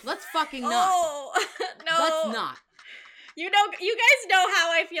not. Let's fucking not. Oh, no. Let's not. You guys know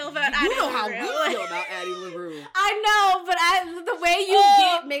how I feel about Addie LaRue. You know how we feel about Addie LaRue. I know, but the way you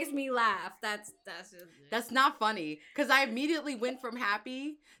get makes me laugh. That's just it. That's not funny, because I immediately went from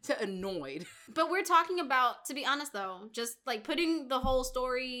happy to annoyed. But we're talking about, to be honest though, just like putting the whole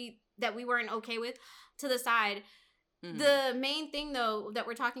story that we weren't okay with to the side. Mm-hmm. The main thing though that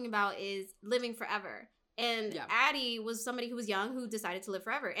we're talking about is living forever. And Addie was somebody who was young who decided to live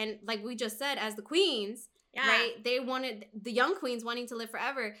forever. And like we just said, as the queens, right? They wanted the young queens wanting to live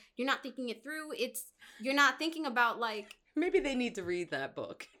forever. You're not thinking it through. You're not thinking about like, maybe they need to read that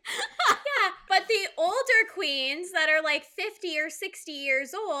book. Yeah, but the older queens that are like 50 or 60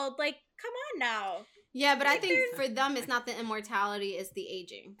 years old, like, come on now. Yeah, but I think for them, it's not the immortality, it's the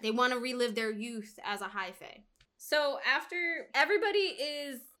aging. They want to relive their youth as a high fae. So after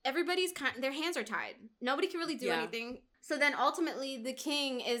everybody's their hands are tied. Nobody can really do anything. So then ultimately the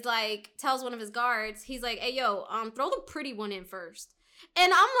king is like, tells one of his guards, he's like, hey, yo, throw the pretty one in first.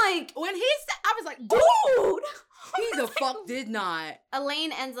 And I'm like, when I was like, dude, he the fuck did not.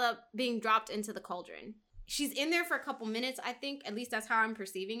 Elaine ends up being dropped into the cauldron. She's in there for a couple minutes, I think. At least that's how I'm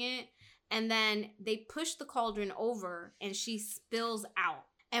perceiving it. And then they push the cauldron over and she spills out.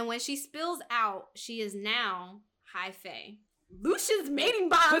 And when she spills out, she is now high fae. Lucian's mating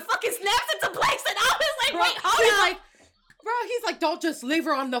bomb fucking snaps into place, and I was like, wait, hold up. He's like, don't just leave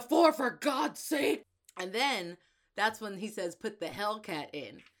her on the floor for God's sake. And then that's when he says, put the Hellcat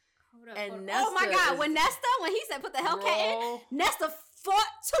in. Hold up. Oh my God, when he said put the Hellcat in, Nesta fought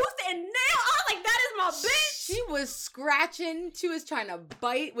tooth and nail. I was like, that is my bitch. She was scratching. She was trying to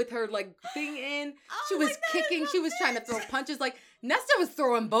bite with her like thing in. She was kicking. She was trying to throw punches. Like, Nesta was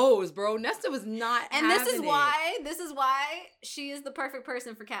throwing bows, bro. Nesta was not this is why she is the perfect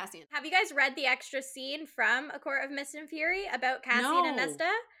person for Cassian. Have you guys read the extra scene from A Court of Mist and Fury about Cassian and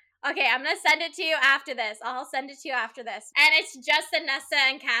Nesta? Okay, I'm gonna send it to you after this. I'll send it to you after this. And it's just the Nesta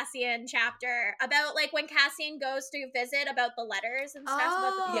and Cassian chapter about like when Cassian goes to visit about the letters and stuff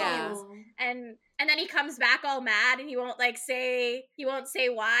about the Queens. And then he comes back all mad and he won't say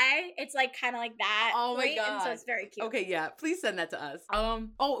why. It's like kind of like that. Oh my god. And so it's very cute. Okay, yeah. Please send that to us.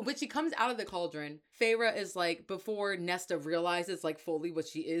 When she comes out of the cauldron, Feyre is like, before Nesta realizes like fully what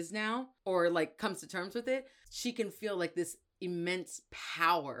she is now, or like comes to terms with it, she can feel like this immense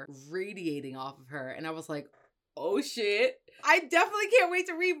power radiating off of her. And I was like, oh shit. I definitely can't wait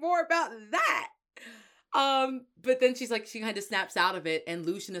to read more about that. But then she kind of snaps out of it, and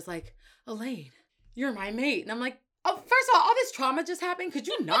Lucien is like, Elaine, you're my mate. And I'm like, oh, first of all this trauma just happened. Could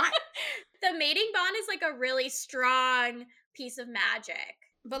you not? The mating bond is like a really strong piece of magic.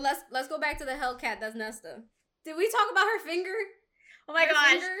 But let's go back to the Hellcat that's Nesta. Did we talk about her finger? Oh my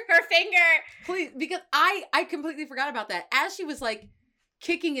gosh, her finger. Please, because I completely forgot about that. As she was like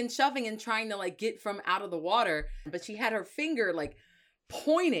kicking and shoving and trying to like get from out of the water, but she had her finger like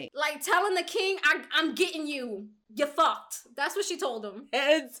pointing. Like telling the king, I'm getting you. You fucked. That's what she told him.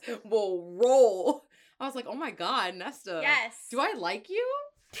 Heads will roll. I was like, oh my god, Nesta. Yes. Do I like you?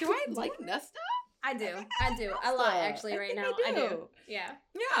 Do I like Nesta? I do. A lot, actually, right now. I do. Yeah.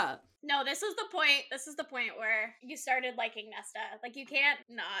 Yeah. No, this is the point where you started liking Nesta. Like, you can't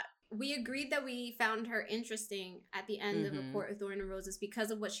not. We agreed that we found her interesting at the end of A Court of Thorn and Roses because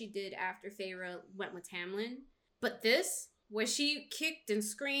of what she did after Feyre went with Tamlin. But this, where she kicked and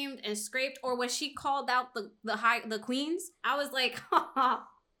screamed and scraped, or when she called out the queens, I was like,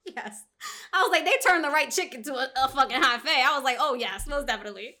 yes. I was like, they turned the right chick into a fucking high fae. I was like, oh yes, most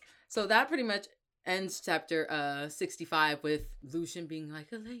definitely. So that pretty much ends chapter 65 with Lucien being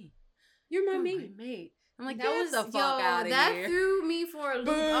like, Elaine, you're my mate. I'm like, get the fuck out of here. That threw me for a loop.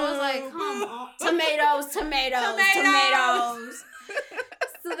 I was like, come on. Tomatoes.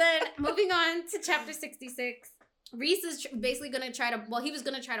 So then, moving on to chapter 66, Rhys is basically going to he was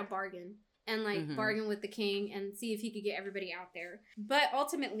going to try to bargain. And bargain with the king and see if he could get everybody out there. But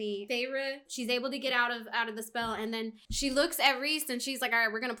ultimately, Feyre, she's able to get out of the spell, and then she looks at Rhys and she's like, all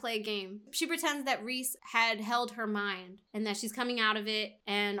right, we're gonna play a game. She pretends that Rhys had held her mind and that she's coming out of it,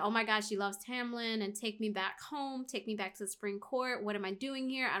 and oh my god, she loves Tamlin, and take me back home, take me back to the Spring Court. What am I doing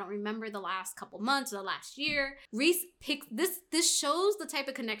here? I don't remember the last couple months or the last year. Rhys picks this shows the type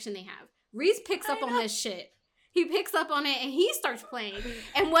of connection they have. Rhys picks up on this shit. He picks up on it and he starts playing.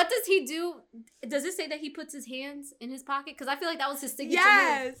 And what does he do? Does it say that he puts his hands in his pocket? Because I feel like that was his signature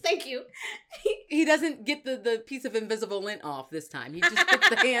move. Thank you. He doesn't get the piece of invisible lint off this time. He just puts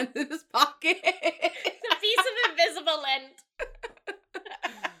the hand in his pocket. The piece of invisible lint.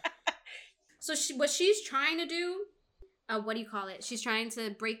 So what she's trying to do, what do you call it? She's trying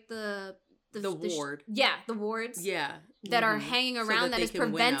to break the ward. The wards. Yeah. That are hanging around so that is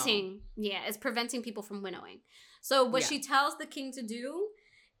preventing. Yeah, it's preventing people from winnowing. So what she tells the king to do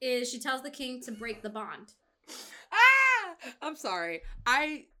is she tells the king to break the bond. I'm sorry.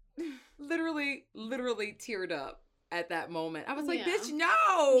 I literally teared up at that moment. I was like, bitch,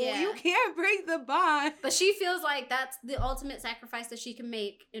 no! Yeah. You can't break the bond. But she feels like that's the ultimate sacrifice that she can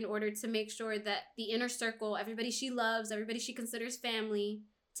make in order to make sure that the inner circle, everybody she loves, everybody she considers family,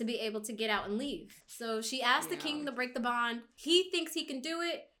 to be able to get out and leave. So she asked the king to break the bond. He thinks he can do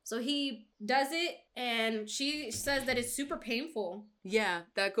it, so he does it, and she says that it's super painful. Yeah,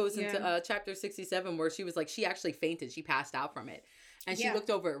 that goes into chapter 67, where she was like, she actually fainted. She passed out from it. And she looked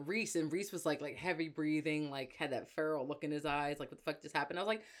over at Rhys, and Rhys was like heavy breathing, like had that feral look in his eyes, like what the fuck just happened? I was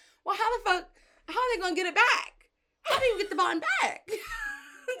like, well, how are they gonna get it back? How do you get the bond back?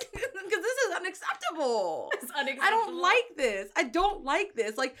 Because this is unacceptable. It's unacceptable. I don't like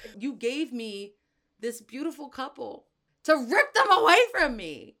this. Like, you gave me this beautiful couple to rip them away from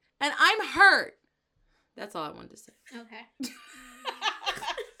me. And I'm hurt. That's all I wanted to say. Okay. Okay.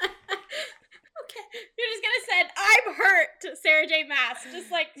 You're just going to send, I'm hurt, to Sarah J. Maas.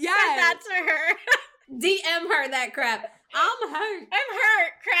 Just like, send that to her. DM her that crap. I'm hurt. I'm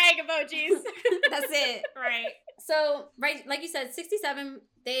hurt. Crying emojis. That's it. Right. So, right, like you said, 67,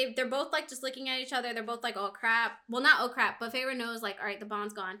 they're both, like, just looking at each other. They're both like, oh, crap. Well, not oh, crap, but Feyre knows, like, all right, the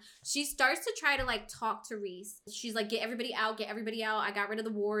bond's gone. She starts to try to, like, talk to Rhys. She's like, get everybody out. I got rid of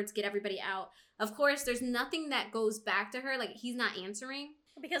the wards. Get everybody out. Of course, there's nothing that goes back to her. Like, he's not answering.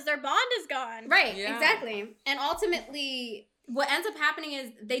 Because their bond is gone. Right, exactly. And ultimately, what ends up happening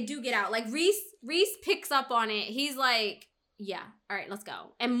is they do get out. Like, Rhys picks up on it. He's like, yeah, all right, let's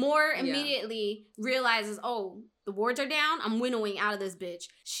go. And Mor immediately realizes, oh, the wards are down. I'm winnowing out of this bitch.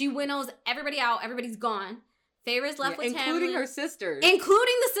 She winnows everybody out. Everybody's gone. Feyre's left with including Tamlin. Her sisters.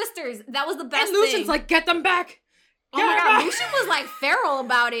 Including the sisters. That was the best thing. And Lucien's like, get them back. Oh my god, Lucien was like feral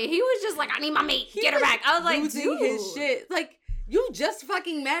about it. He was just like, I need my mate. Get her back. I was like, losing dude. his shit. Like, you just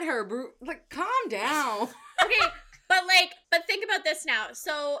fucking met her, bro. Like, calm down. Okay, but think about this now.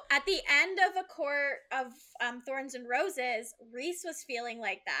 So at the end of A Court of Thorns and Roses, Rhys was feeling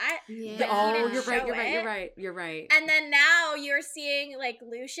like that. Yeah. Oh, you're right. And then now you're seeing like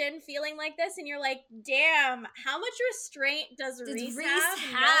Lucien feeling like this, and you're like, damn, how much restraint does Rhys have?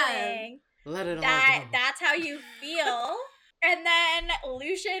 Knowing Let it all that go. that's how you feel. And then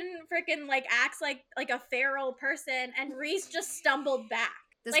Lucien freaking like acts like a feral person, and Rhys just stumbled back.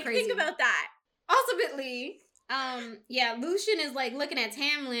 That's like, crazy. think about that. Ultimately, yeah, Lucien is like looking at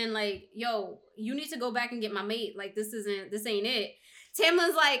Tamlin like, yo, you need to go back and get my mate. Like, this ain't it.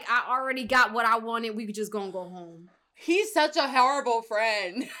 Tamlin's like, I already got what I wanted. We could just go home. He's such a horrible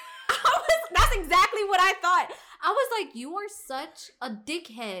friend. That's exactly what I thought. I was like, you are such a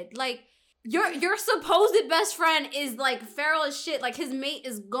dickhead. Like, your supposed best friend is like feral as shit. Like, his mate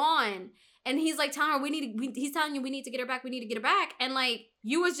is gone. And he's like telling her, he's telling you we need to get her back. We need to get her back. And like,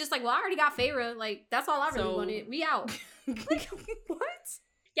 you was just like, well, I already got Feyre. Like, that's all I really wanted. We out. Like, what?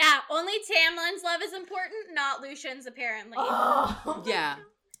 Yeah, only Tamlin's love is important, not Lucien's apparently. Oh. Yeah.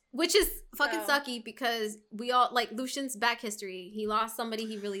 Which is fucking sucky because we all, like, Lucien's back history. He lost somebody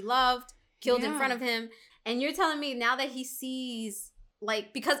he really loved, killed in front of him. And you're telling me now that he sees,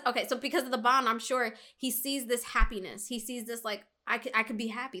 like, because of the bond, I'm sure he sees this happiness. He sees this, like, I could be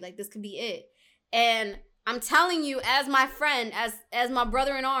happy. Like, this could be it. And I'm telling you, as my friend, as my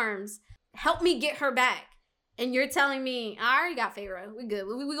brother in arms, help me get her back. And you're telling me, I already got Feyre. We good.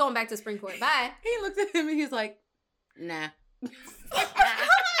 We going back to Springcourt. Bye. He looked at him and he's like, nah. Legit.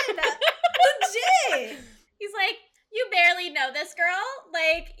 He's like, you barely know this girl.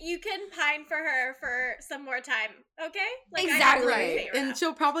 Like, you can pine for her for some more time, okay? Like, exactly. Right. And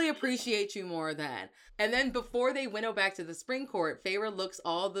she'll probably appreciate you more then. And then before they went back to the Springcourt, Feyre looks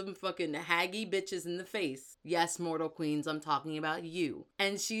all them fucking haggy bitches in the face. Yes, mortal queens, I'm talking about you.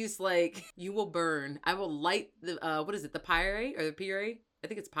 And she's like, you will burn. I will light the, what is it, the pyre? Or the pyre? I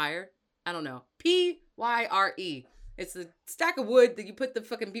think it's pyre. I don't know. Pyre. It's a stack of wood that you put the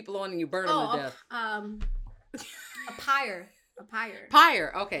fucking people on and you burn them to death. A pyre. A pyre.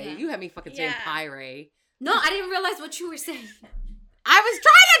 Pyre. Okay, Yeah. You had me fucking saying pyre. No, I didn't realize what you were saying. I was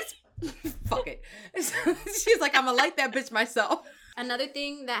trying to... Fuck it. She's like, I'm gonna light that bitch myself. Another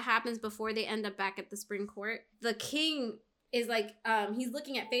thing that happens before they end up back at the Springcourt, the king is like, he's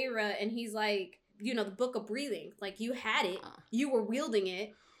looking at Feyre and he's like, you know, the book of breathing. Like, you had it. You were wielding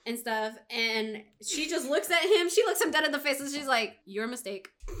it and stuff. And she just looks at him. She looks him dead in the face and she's like, you're a mistake.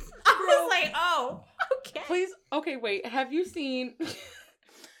 I was like, oh, okay. Please. Okay, wait. Have you seen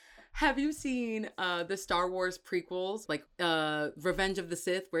the Star Wars prequels, like Revenge of the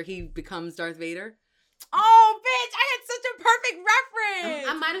Sith, where he becomes Darth Vader? Oh, bitch! I had such a perfect reference.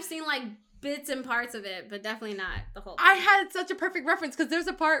 I might have seen like bits and parts of it, but definitely not the whole thing. I had such a perfect reference because there's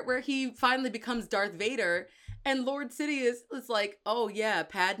a part where he finally becomes Darth Vader, and Lord Sidious is like, "Oh yeah,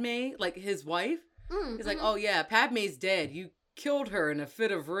 Padme, like his wife." He's like, "Oh yeah, Padme's dead. You killed her in a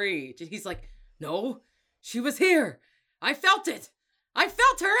fit of rage," and he's like, "No, she was here. I felt it. I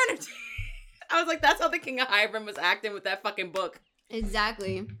felt her energy." I was like, that's how the King of Hybern was acting with that fucking book.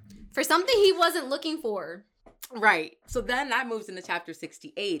 Exactly. For something he wasn't looking for. Right. So then that moves into chapter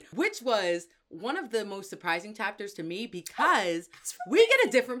 68, which was one of the most surprising chapters to me because we get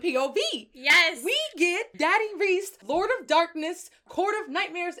a different POV. Yes. We get Daddy Rhys, Lord of Darkness, Court of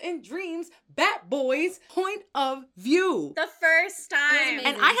Nightmares and Dreams, Bat Boy's point of view. The first time.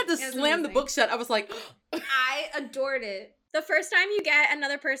 And I had to slam the book shut. I was like... I adored it. The first time you get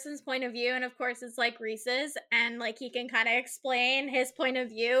another person's point of view, and of course it's like Rhys's, and like he can kind of explain his point of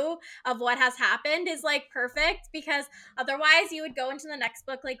view of what has happened is like perfect, because otherwise you would go into the next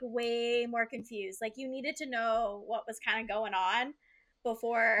book like way more confused. Like you needed to know what was kind of going on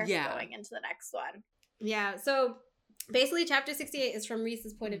before going into the next one. Yeah, so basically chapter 68 is from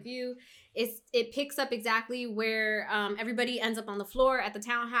Rhys's point of view. It picks up exactly where everybody ends up on the floor at the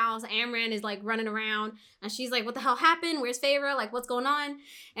townhouse. Amren is like running around and she's like, what the hell happened? Where's Feyre? Like, what's going on?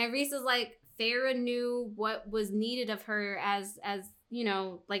 And Rhys is like, Feyre knew what was needed of her as you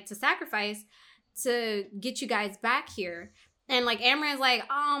know, like to sacrifice to get you guys back here. And like Amren's like,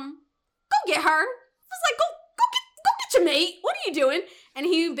 go get her. It's like, go get your mate. What are you doing? And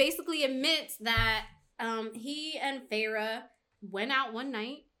he basically admits that he and Feyre went out one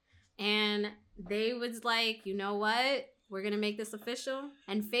night and they was like, you know what? We're going to make this official.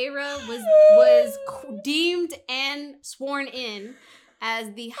 And Feyre was deemed and sworn in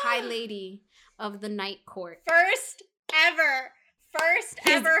as the High Lady of the Night Court. First ever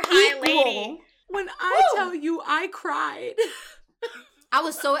High Lady. When I tell you I cried.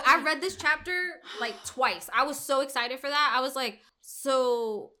 I read this chapter like twice. I was so excited for that. I was like,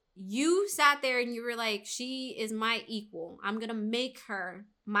 so you sat there and you were like, she is my equal. I'm going to make her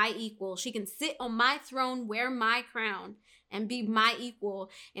my equal. She can sit on my throne, wear my crown, and be my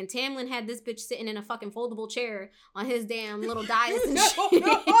equal. And Tamlin had this bitch sitting in a fucking foldable chair on his damn little dais and shit.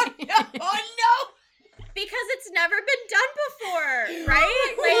 No. Because it's never been done before,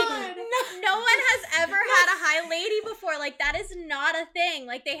 right? Like, no one has ever had a high lady before. Like, that is not a thing.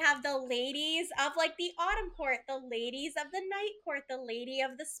 Like, they have the ladies of, like, the autumn court, the ladies of the night court, the lady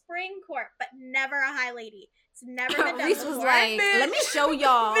of the spring court, but never a high lady. It's never been done Reese before. was like, let me show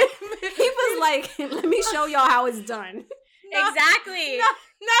y'all. He was like, let me show y'all how it's done. Exactly.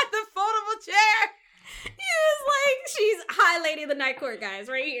 Not the foldable chair. He was like, she's high lady of the night court, guys,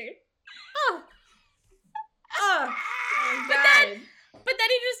 right here. But then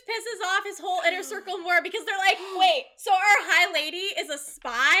he just pisses off his whole inner circle more because they're like, wait, so our high lady is a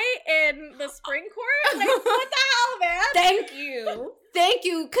spy in the spring court? Like, what the hell, man? Thank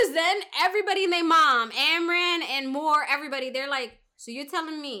you. Because then everybody and their mom, Amren and more, everybody, they're like, so you're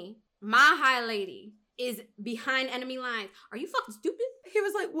telling me my high lady is behind enemy lines? Are you fucking stupid? He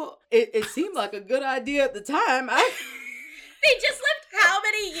was like, well, it seemed like a good idea at the time. They just lived how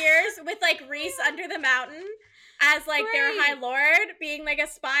many years with, like, Reese under the mountain as, like, their high lord being, like, a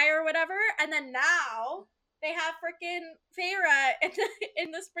spy or whatever, and then now they have frickin' Feyre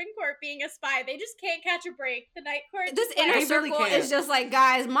in the spring court being a spy. They just can't catch a break. The night court. This inner circle is just like,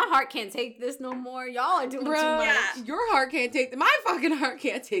 guys, my heart can't take this no more. Y'all are doing too much. Yeah. Your heart can't take my fucking heart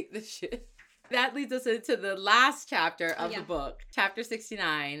can't take this shit. That leads us into the last chapter of the book, chapter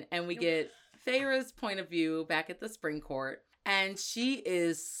 69, and we get Feyre's point of view back at the spring court. And she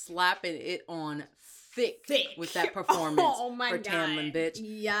is slapping it on thick with that performance for Tamlin, bitch.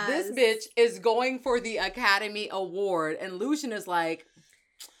 Yes. This bitch is going for the Academy Award. And Lucien is like,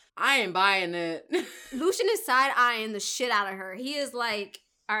 I ain't buying it. Lucien is side-eyeing the shit out of her. He is like,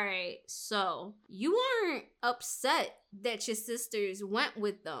 all right, so you aren't upset that your sisters went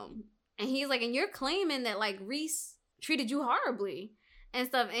with them. And he's like, and you're claiming that, like, Reese treated you horribly and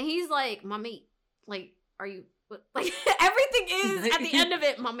stuff. And he's like, my mate, like, are you... Like, everything is, at the end of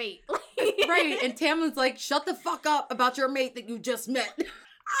it, my mate. Right, and Tamlin's like, shut the fuck up about your mate that you just met.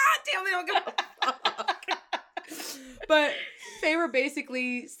 Tamlin don't give a fuck. But Feyre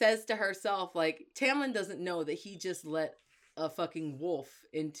basically says to herself, like, Tamlin doesn't know that he just let a fucking wolf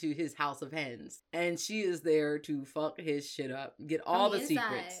into his house of hens. And she is there to fuck his shit up, get all the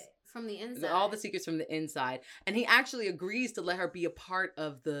secrets. From the inside. All the secrets from the inside. And he actually agrees to let her be a part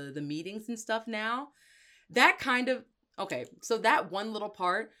of the meetings and stuff now. That kind of, okay, so that one little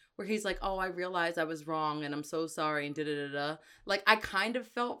part where he's like, oh, I realized I was wrong and I'm so sorry and da-da-da-da. Like, I kind of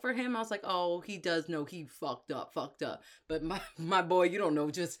felt for him. I was like, oh, he does know he fucked up. But my boy, you don't know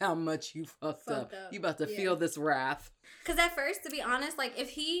just how much you fucked up. You about to feel this wrath. Because at first, to be honest, like, if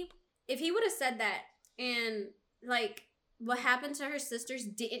he would have said that and, like, what happened to her sisters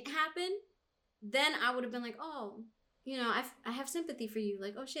didn't happen, then I would have been like, oh, you know, I have sympathy for you.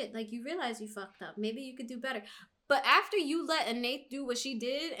 Like, oh shit, like, you realize you fucked up. Maybe you could do better. But after you let Anaith do what she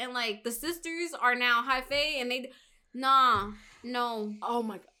did, and, like, the sisters are now high fae, and no. Oh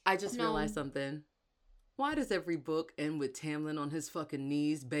my God, I just realized something. Why does every book end with Tamlin on his fucking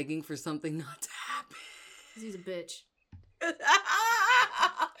knees begging for something not to happen? Because he's a bitch.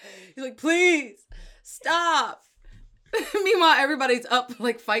 He's like, please, stop. Meanwhile, everybody's up,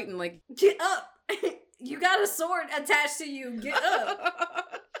 like, fighting, like, get up. You got a sword attached to you. Get up.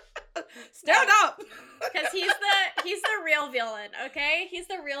 Stand up. Because he's the real villain, okay? He's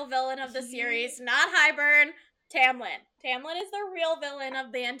the real villain of the series, not Hybern. Tamlin. Tamlin is the real villain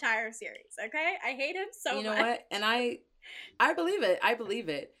of the entire series, okay? I hate him so much. You know what? And I believe it. I believe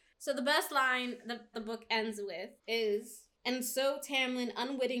it. So the best line the book ends with is, and so Tamlin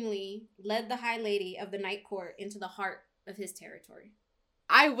unwittingly led the High Lady of the Night Court into the heart of his territory.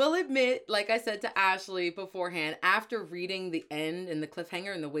 I will admit, like I said to Ashley beforehand, after reading the end and the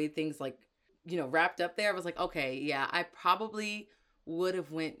cliffhanger and the way things, like, you know, wrapped up there, I was like, okay, yeah, I probably would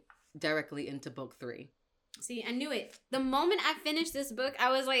have went directly into book 3. See, I knew it. The moment I finished this book,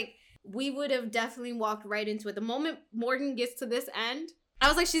 I was like, we would have definitely walked right into it. The moment Morgan gets to this end, I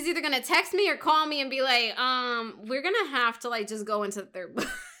was like, she's either going to text me or call me and be like, we're going to have to, like, just go into the third book.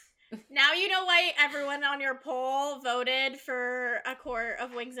 Now you know why everyone on your poll voted for A Court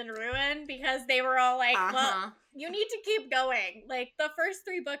of Wings and Ruin, because they were all like, well, you need to keep going. Like, the first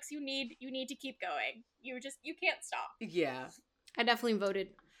 3 books you need to keep going. You can't stop. Yeah. I definitely voted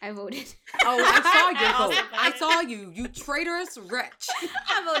I voted. Oh, I saw your vote. I saw you. You traitorous wretch.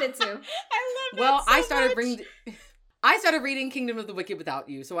 I voted too. I love Well, that so I started reading Kingdom of the Wicked without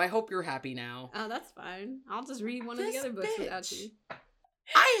you, so I hope you're happy now. Oh, that's fine. I'll just read one of the other books without you.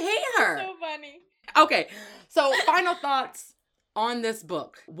 I hate her. So funny. Okay, so final thoughts on this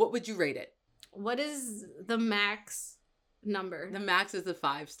book. What would you rate it? What is the max number? The max is a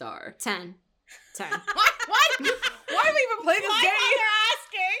 5-star. 10. 10. What? Why do we even play this game? Why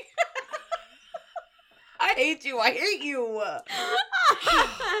asking? I hate you. I hate you.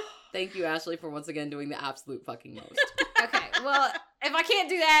 Thank you, Ashley, for once again doing the absolute fucking most. Okay, well, if I can't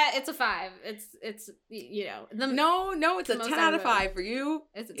do that, it's a 5. It's you know. No, it's a 10 out of 5 for you.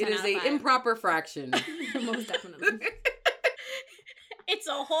 It's a 10 It is an improper fraction. Most definitely. It's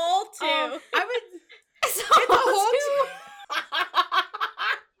a whole 2. I would. It's It's a whole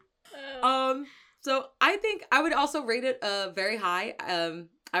 2. So I think I would also rate it very high.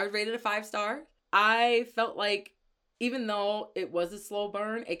 I would rate it a 5-star. I felt like even though it was a slow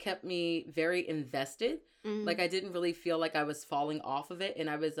burn, it kept me very invested. Mm. Like I didn't really feel like I was falling off of it, and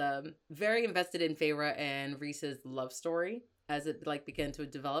I was very invested in Feyre and Rhys's love story as it like began to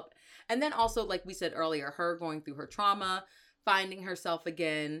develop. And then also, like we said earlier, her going through her trauma, finding herself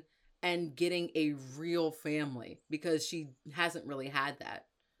again, and getting a real family because she hasn't really had that.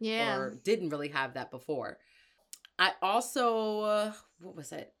 Yeah. Or didn't really have that before. I also, what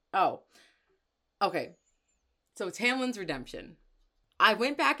was it? Oh, okay. So Tamlin's redemption. I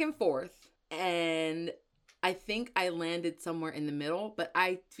went back and forth and I think I landed somewhere in the middle, but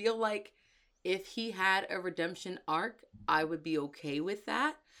I feel like if he had a redemption arc, I would be okay with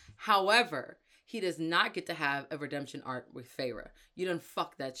that. However, he does not get to have a redemption arc with Feyre. You done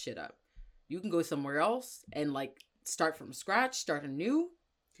fuck that shit up. You can go somewhere else and like start from scratch, start anew,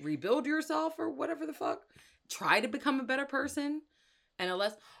 rebuild yourself or whatever the fuck. Try to become a better person. And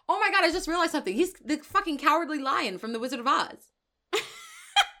unless, oh my God, I just realized something. He's the fucking cowardly lion from The Wizard of Oz.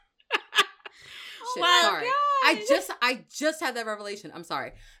 Shit, sorry. God. I just had that revelation. I'm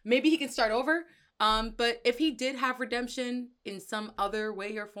sorry. Maybe he can start over. But if he did have redemption in some other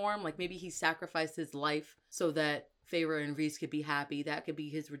way or form, like maybe he sacrificed his life so that Feyre and Rhys could be happy, that could be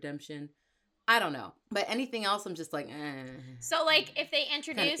his redemption. I don't know. But anything else, I'm just like, So like if they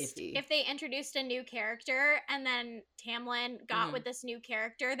introduced a new character and then Tamlin got with this new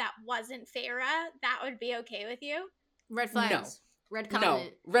character that wasn't Feyre, that would be okay with you? Red flags. No. Red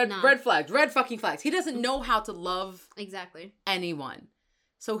covenant. No. Red flags. Red fucking flags. He doesn't know how to love Exactly. anyone.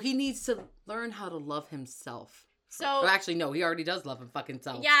 So he needs to learn how to love himself. So Well, actually, no, he already does love him fucking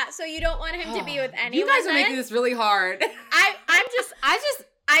self. yeah, so you don't want him to be with anyone. You guys are then? making this really hard.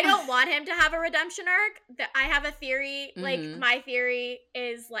 I don't want him to have a redemption arc. I have a theory. Like Mhm. my theory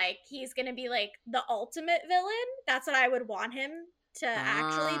is like he's gonna be like the ultimate villain. That's what I would want him to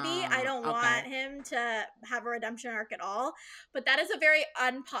actually be. I don't want him to have a redemption arc at all. But that is a very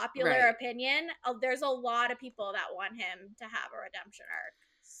unpopular Right. opinion. There's a lot of people that want him to have a redemption arc.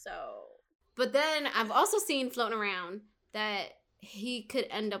 So But then I've also seen floating around that he could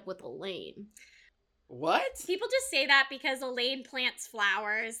end up with Elaine. What? people just say that because Elaine plants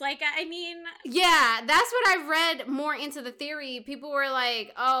flowers. Like, I mean, Yeah, that's what I've read more into the theory. People were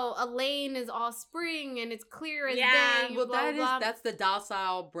like, "Oh, Elaine is all spring and it's clear as Yeah, day." Well, blah, blah. that's the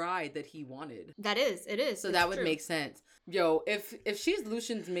docile bride that he wanted. It is. So It's that would true. make sense. Yo, if she's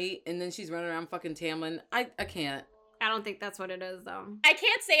Lucian's mate and then she's running around fucking Tamlin, I can't. I don't think that's what it is, though. I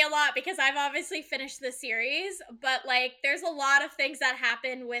can't say a lot because I've obviously finished the series, but like there's a lot of things that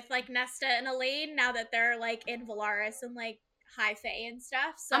happen with like Nesta and Elaine now that they're like in Valaris and like High Fae and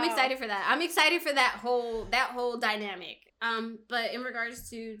stuff. So I'm excited for that. I'm excited for that whole dynamic. But in regards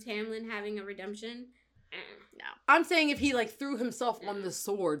to Tamlin having a redemption, no. I'm saying if he like threw himself on the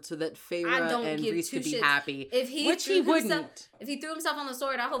sword so that I Feyre don't and give Rhys two could be shits. happy, If he which threw he himself- wouldn't. If he threw himself on the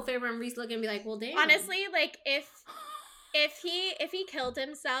sword, I hope Feyre and Rhys look and be like, "Well, damn." Honestly, like if he killed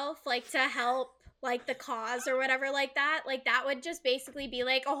himself like to help like the cause or whatever like that would just basically be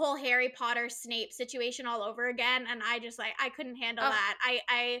like a whole Harry Potter Snape situation all over again, and I just like I couldn't handle that.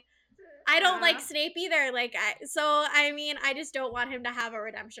 I don't like Snape either. Like I mean I just don't want him to have a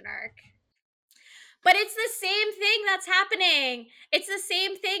redemption arc. But it's the same thing that's happening. It's the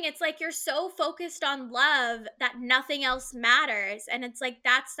same thing. It's like you're so focused on love that nothing else matters. And it's like,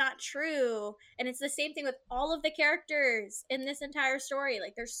 that's not true. And it's the same thing with all of the characters in this entire story.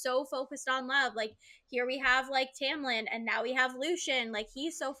 Like, they're so focused on love. Like, here we have, like, Tamlin, and now we have Lucian. Like,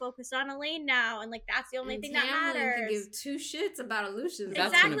 he's so focused on Elaine now. And, like, that's the only thing that matters. Can give two shits about a Lucian.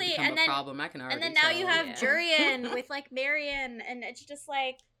 That's Exactly, gonna become and a then- problem. I can already And then now you have Yeah. Jurian with, like, Marion. And it's just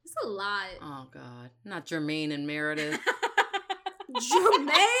like... It's a lot. Oh God, not Jermaine and Meredith.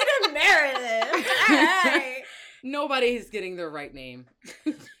 Jermaine Meredith. Hey. Nobody's getting their right name.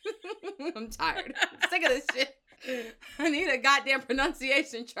 I'm tired. I'm sick of this shit. I need a goddamn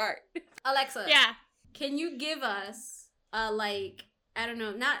pronunciation chart. Alexa. Yeah. Can you give us a like, I don't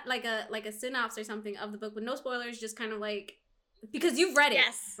know, not like a synopsis or something of the book, but no spoilers, just kind of like, because you've read it,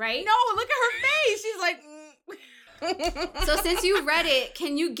 Yes. right? No, look at her face. She's like. So since you read it,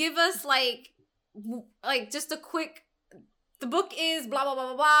 can you give us like just a quick, the book is blah blah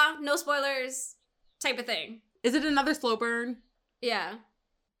blah blah blah, no spoilers type of thing. Is it another slow burn? Yeah.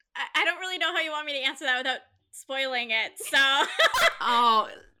 I don't really know how you want me to answer that without spoiling it, so. Oh,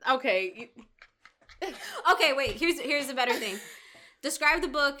 okay. Okay, wait. Here's a better thing. Describe the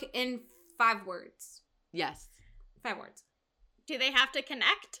book in 5 words. Yes. 5 words. Do they have to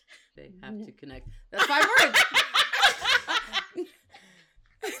connect? They have to connect. That's 5 words.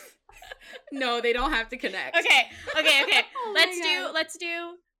 No, they don't have to connect. Okay. Oh Let's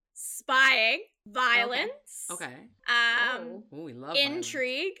do spying, violence. Okay. Oh, we love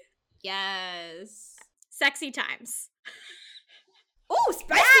intrigue. Yes. Sexy times. Oh,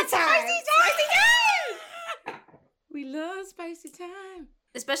 spicy time! Spicy time! We love spicy time.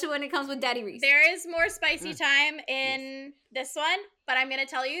 Especially when it comes with Daddy Reese. There is more spicy time in this one, but I'm going to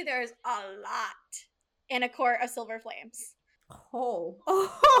tell you there's a lot in A Court of Silver Flames. Oh.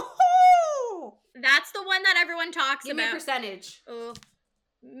 That's the one that everyone talks Give about. me a percentage. Oh,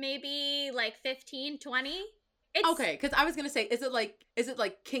 maybe like 15, 20. Okay, because I was gonna say, is it like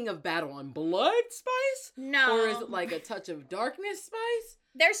King of Battle and Blood spice? No. Or is it like a touch of darkness spice?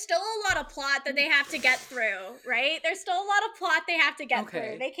 There's still a lot of plot that they have to get through, right? There's still a lot of plot they have to get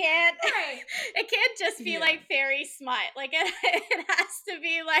through. They can't. Right. It can't just be like fairy smut. Like it has to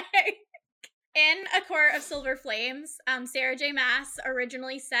be like. In A Court of Silver Flames, Sarah J. Maas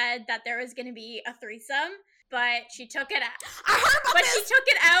originally said that there was going to be a threesome, but she took it out. I heard about this. She took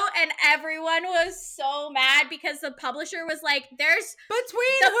it out, and everyone was so mad because the publisher was like, "There's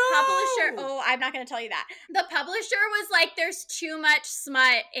Between the who? publisher." Oh, I'm not going to tell you that. The publisher was like, "There's too much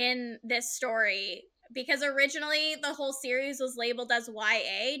smut in this story." Because originally the whole series was labeled as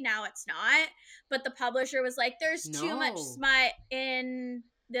YA, now it's not. But the publisher was like, "There's too much smut in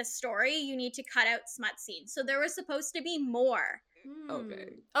this story, you need to cut out smut scenes." So there was supposed to be more.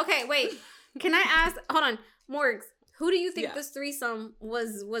 Okay, wait. Can I ask, hold on, Morgs, who do you think this threesome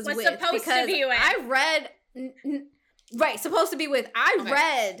was with? Supposed to be with. I read, right, supposed to be with. I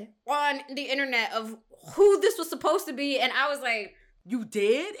read on the internet of who this was supposed to be, and I was like. You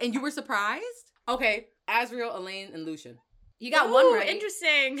did? And you were surprised? Okay, Azriel, Elaine, and Lucian. You got one right.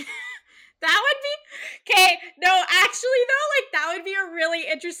 Interesting. That would be okay. No, actually, though, like that would be a really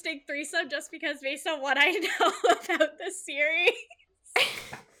interesting threesome, just because based on what I know about the series.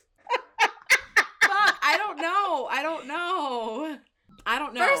 Fuck, I don't know.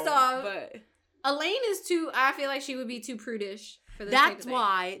 First off, but Elaine is too. I feel like she would be too prudish for this. That's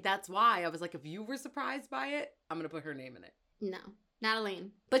why I was like, if you were surprised by it, I'm gonna put her name in it. No. Not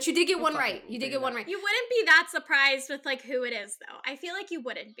Elaine. But you did get one right. You did get one right. You wouldn't be that surprised with like who it is though. I feel like you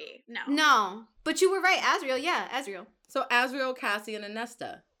wouldn't be. No. No. But you were right. Azriel. Yeah, Azriel. So Azriel, Cassian, and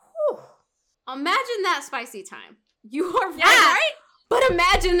Nesta. Whew. Imagine that spicy time. You are right. Yeah, right? But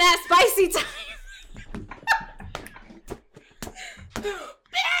imagine that spicy time.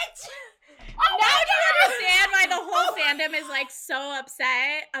 Bitch! Now do you understand why the whole fandom is like so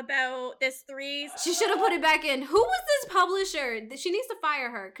upset about this threes? She should have put it back in. Who was this publisher? She needs to fire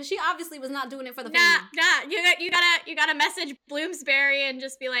her because she obviously was not doing it for the fandom. Nah. You gotta message Bloomsbury and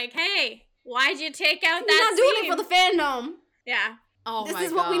just be like, hey, why'd you take out that? You're not doing it for the fandom. Yeah. Oh this my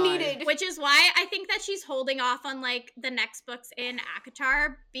is what we God. needed. Which is why I think that she's holding off on like the next books in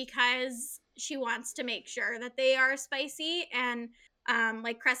ACOTAR because she wants to make sure that they are spicy, and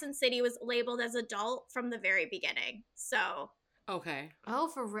like Crescent City was labeled as adult from the very beginning. So okay. Oh,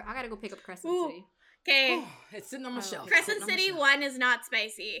 for real. I gotta go pick up Crescent City. Okay. It's sitting on my shelf. Crescent City 1 is not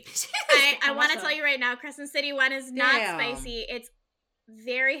spicy. I want to tell you right now, Crescent City 1 is not spicy. It's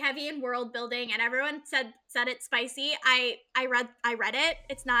very heavy in world building, and everyone said it's spicy. I read it.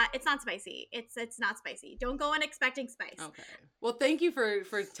 It's not spicy. It's not spicy. Don't go in expecting spice. Okay. Well, thank you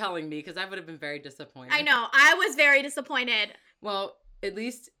for telling me, because I would have been very disappointed. I know. I was very disappointed. Well, at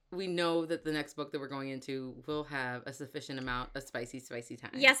least we know that the next book that we're going into will have a sufficient amount of spicy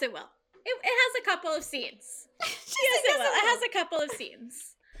time. Yes, it will. It has a couple of scenes. Yes, it will. It has a couple of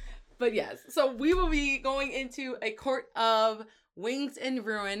scenes. But yes, so we will be going into A Court of Wings and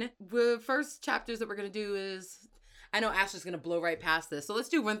Ruin. The first chapters that we're going to do is, I know Ashley's going to blow right past this, so let's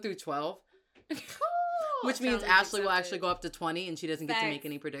do 1 through 12. Which means Ashley will actually go up to 20 and she doesn't get to make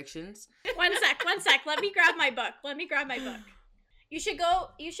any predictions. One sec. Let me grab my book. You should go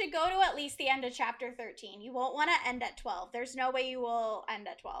to at least the end of chapter 13. You won't want to end at 12. There's no way you will end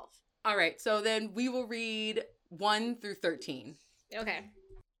at 12. All right, so then we will read 1 through 13. Okay.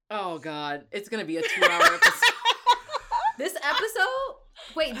 Oh, God. It's going to be a 2-hour episode. This episode?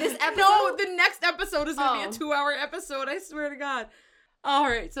 Wait, this episode? No, the next episode is going to be a 2-hour episode. I swear to God. All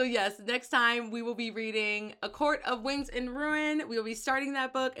right, so yes, next time we will be reading A Court of Wings and Ruin. We will be starting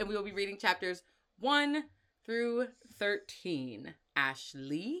that book, and we will be reading chapters 1 through 13.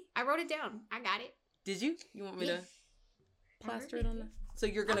 Ashley? I wrote it down. I got it. Did you? You want me to plaster it on the... So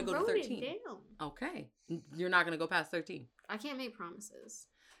you're going to go to 13. It down. Okay. You're not going to go past 13. I can't make promises.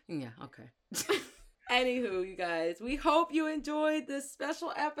 Yeah, okay. Anywho, you guys, we hope you enjoyed this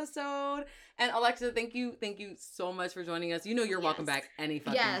special episode. And Alexa, thank you so much for joining us. You know you're welcome back any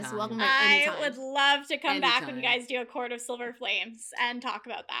fucking time. Yes, welcome back anytime. I would love to come back when you guys do A Court of Silver Flames and talk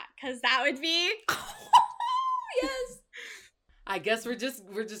about that, because that would be... Yes. I guess we're just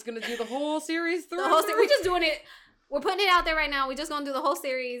gonna do the whole series through. We're just doing it. We're putting it out there right now. We're just gonna do the whole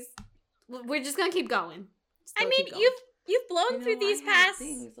series. We're just gonna keep going. You've blown through these past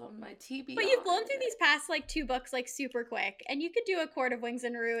things on my TBR. But you've blown through these past like 2 books like super quick, and you could do A Court of Wings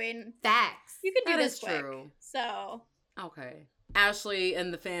and Ruin. Facts. You could do that this is quick. True. So okay. Ashley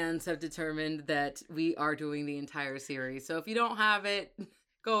and the fans have determined that we are doing the entire series. So if you don't have it,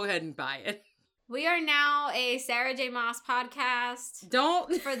 go ahead and buy it. We are now a Sarah J. Maas podcast.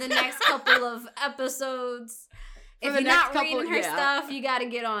 Don't for the next couple of episodes. If you're not reading her stuff, you got to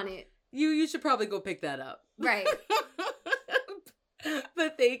get on it. You should probably go pick that up. Right.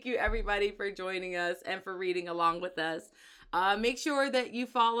 But thank you everybody for joining us and for reading along with us. Make sure that you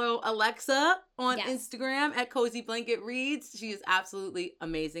follow Alexa on Instagram at Cozy Blanket Reads. She is absolutely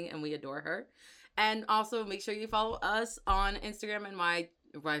amazing and we adore her. And also make sure you follow us on Instagram and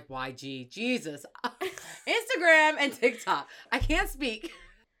YG. Jesus. Instagram and TikTok. I can't speak.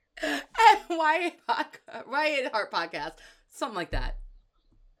 At Wyatt Heart Podcast. Something like that.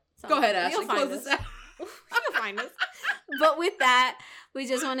 Go ahead, Ashley. Close this out. You'll find us. But with that, we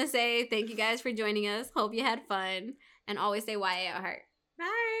just want to say thank you guys for joining us. Hope you had fun. And always say Wyatt at heart.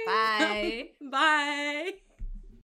 Bye. Bye. Bye.